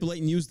and then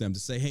manipulate and use them to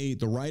say, hey,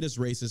 the right is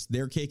racist,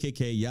 they're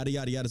KKK, yada,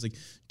 yada, yada. It's like,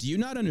 do you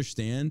not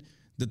understand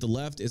that the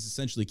left is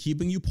essentially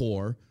keeping you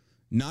poor,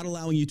 not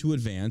allowing you to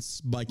advance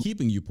by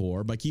keeping you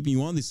poor, by keeping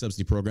you on these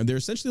subsidy programs? They're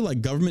essentially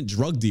like government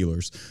drug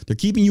dealers. They're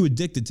keeping you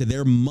addicted to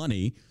their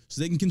money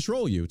so they can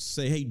control you. To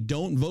say, hey,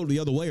 don't vote the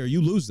other way or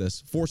you lose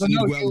this, forcing you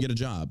to go out and get a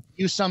job.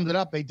 You summed it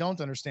up. They don't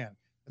understand.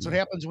 That's what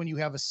happens when you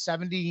have a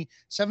 72%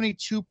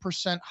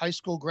 high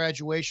school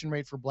graduation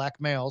rate for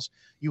black males.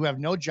 You have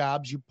no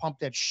jobs. You pump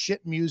that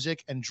shit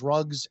music and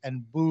drugs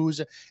and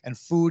booze and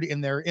food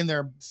in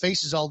their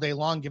faces all day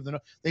long.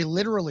 They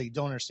literally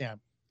don't understand.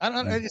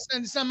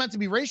 It's not meant to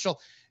be racial.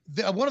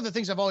 One of the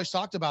things I've always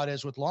talked about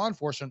is with law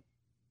enforcement,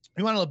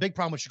 you want to know a big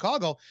problem with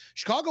Chicago?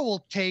 Chicago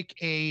will take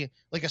a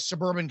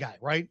suburban guy,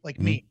 right? Like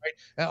me,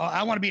 right?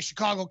 I want to be a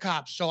Chicago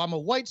cop. So I'm a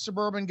white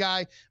suburban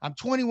guy. I'm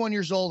 21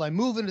 years old. I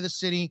move into the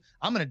city.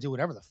 I'm going to do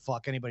whatever the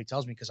fuck anybody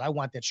tells me because I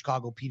want that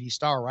Chicago PD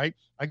star, right?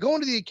 I go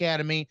into the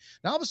academy.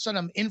 Now all of a sudden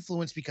I'm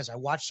influenced because I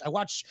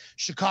watch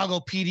Chicago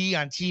PD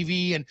on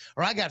TV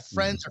or I got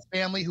friends or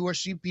family who are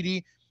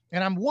CPD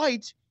and I'm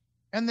white.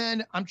 And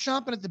then I'm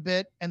chomping at the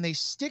bit and they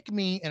stick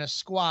me in a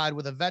squad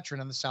with a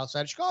veteran on the south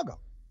side of Chicago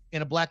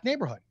in a black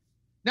neighborhood.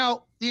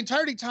 Now, the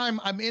entirety time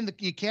I'm in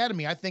the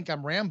academy, I think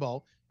I'm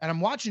Rambo, and I'm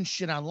watching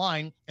shit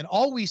online, and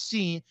all we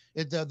see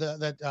is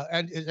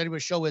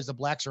anybody's show is the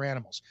blacks are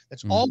animals.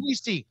 That's all we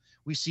see.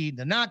 We see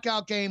the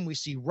knockout game, we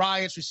see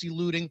riots, we see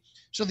looting.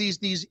 So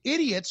these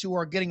idiots who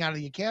are getting out of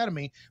the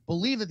academy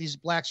believe that these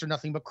blacks are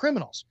nothing but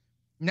criminals.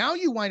 Now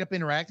you wind up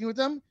interacting with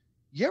them.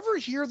 You ever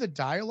hear the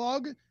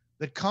dialogue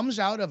that comes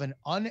out of an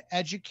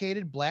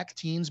uneducated black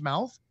teen's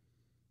mouth?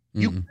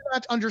 You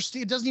cannot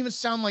understand. It doesn't even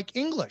sound like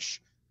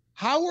English.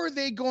 How are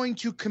they going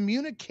to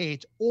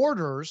communicate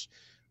orders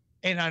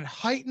in a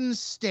heightened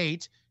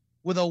state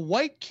with a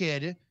white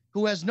kid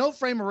who has no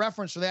frame of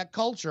reference for that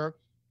culture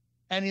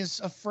and is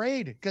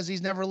afraid because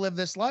he's never lived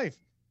this life?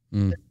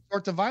 They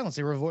resort to violence.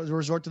 They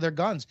resort to their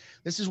guns.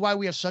 This is why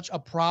we have such a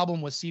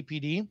problem with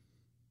CPD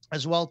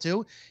as well,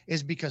 too,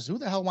 is because who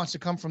the hell wants to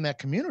come from that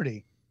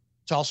community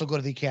to also go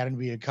to the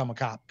academy and become a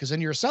cop? Because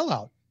then you're a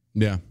sellout.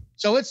 Yeah.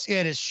 So it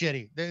is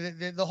shitty.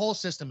 The whole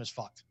system is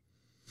fucked.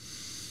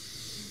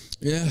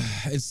 Yeah,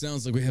 it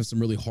sounds like we have some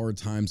really hard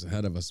times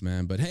ahead of us,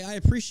 man. But hey, I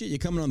appreciate you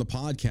coming on the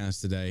podcast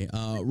today.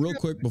 Real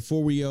quick,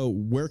 before we go,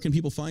 where can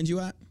people find you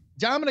at?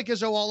 Domminick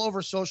Izzo all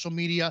over social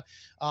media.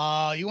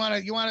 You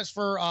want us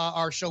for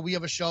our show? We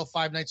have a show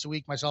 5 nights a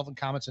week. Myself and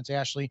Comments and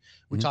Ashley.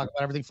 We talk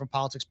about everything from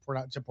politics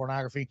to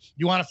pornography.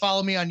 You want to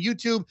follow me on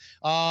YouTube?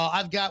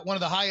 I've got one of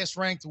the highest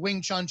ranked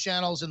Wing Chun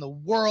channels in the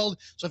world.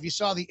 So if you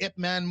saw the Ip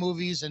Man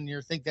movies and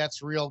you think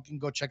that's real, you can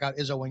go check out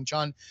Izzo Wing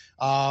Chun.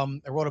 I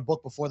wrote a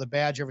book, Before the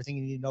Badge, Everything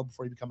You Need to Know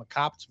Before You Become a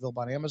Cop. It's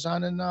available on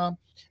Amazon, and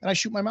I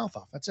shoot my mouth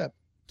off. That's it.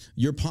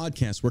 Your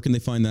podcast, where can they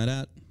find that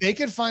at? They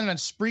can find it on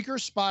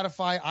Spreaker,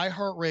 Spotify,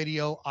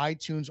 iHeartRadio,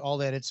 iTunes, all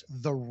that. It's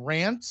The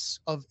Rants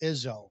of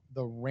Izzo.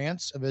 The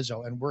Rants of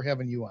Izzo. And we're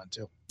having you on,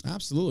 too.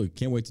 Absolutely.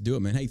 Can't wait to do it,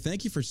 man. Hey,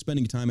 thank you for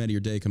spending time out of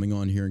your day coming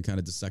on here and kind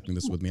of dissecting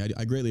this with me.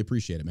 I greatly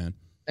appreciate it, man.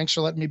 Thanks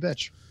for letting me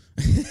bitch.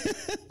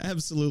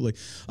 Absolutely.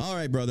 All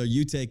right, brother.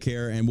 You take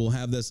care, and we'll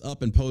have this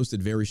up and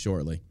posted very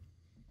shortly.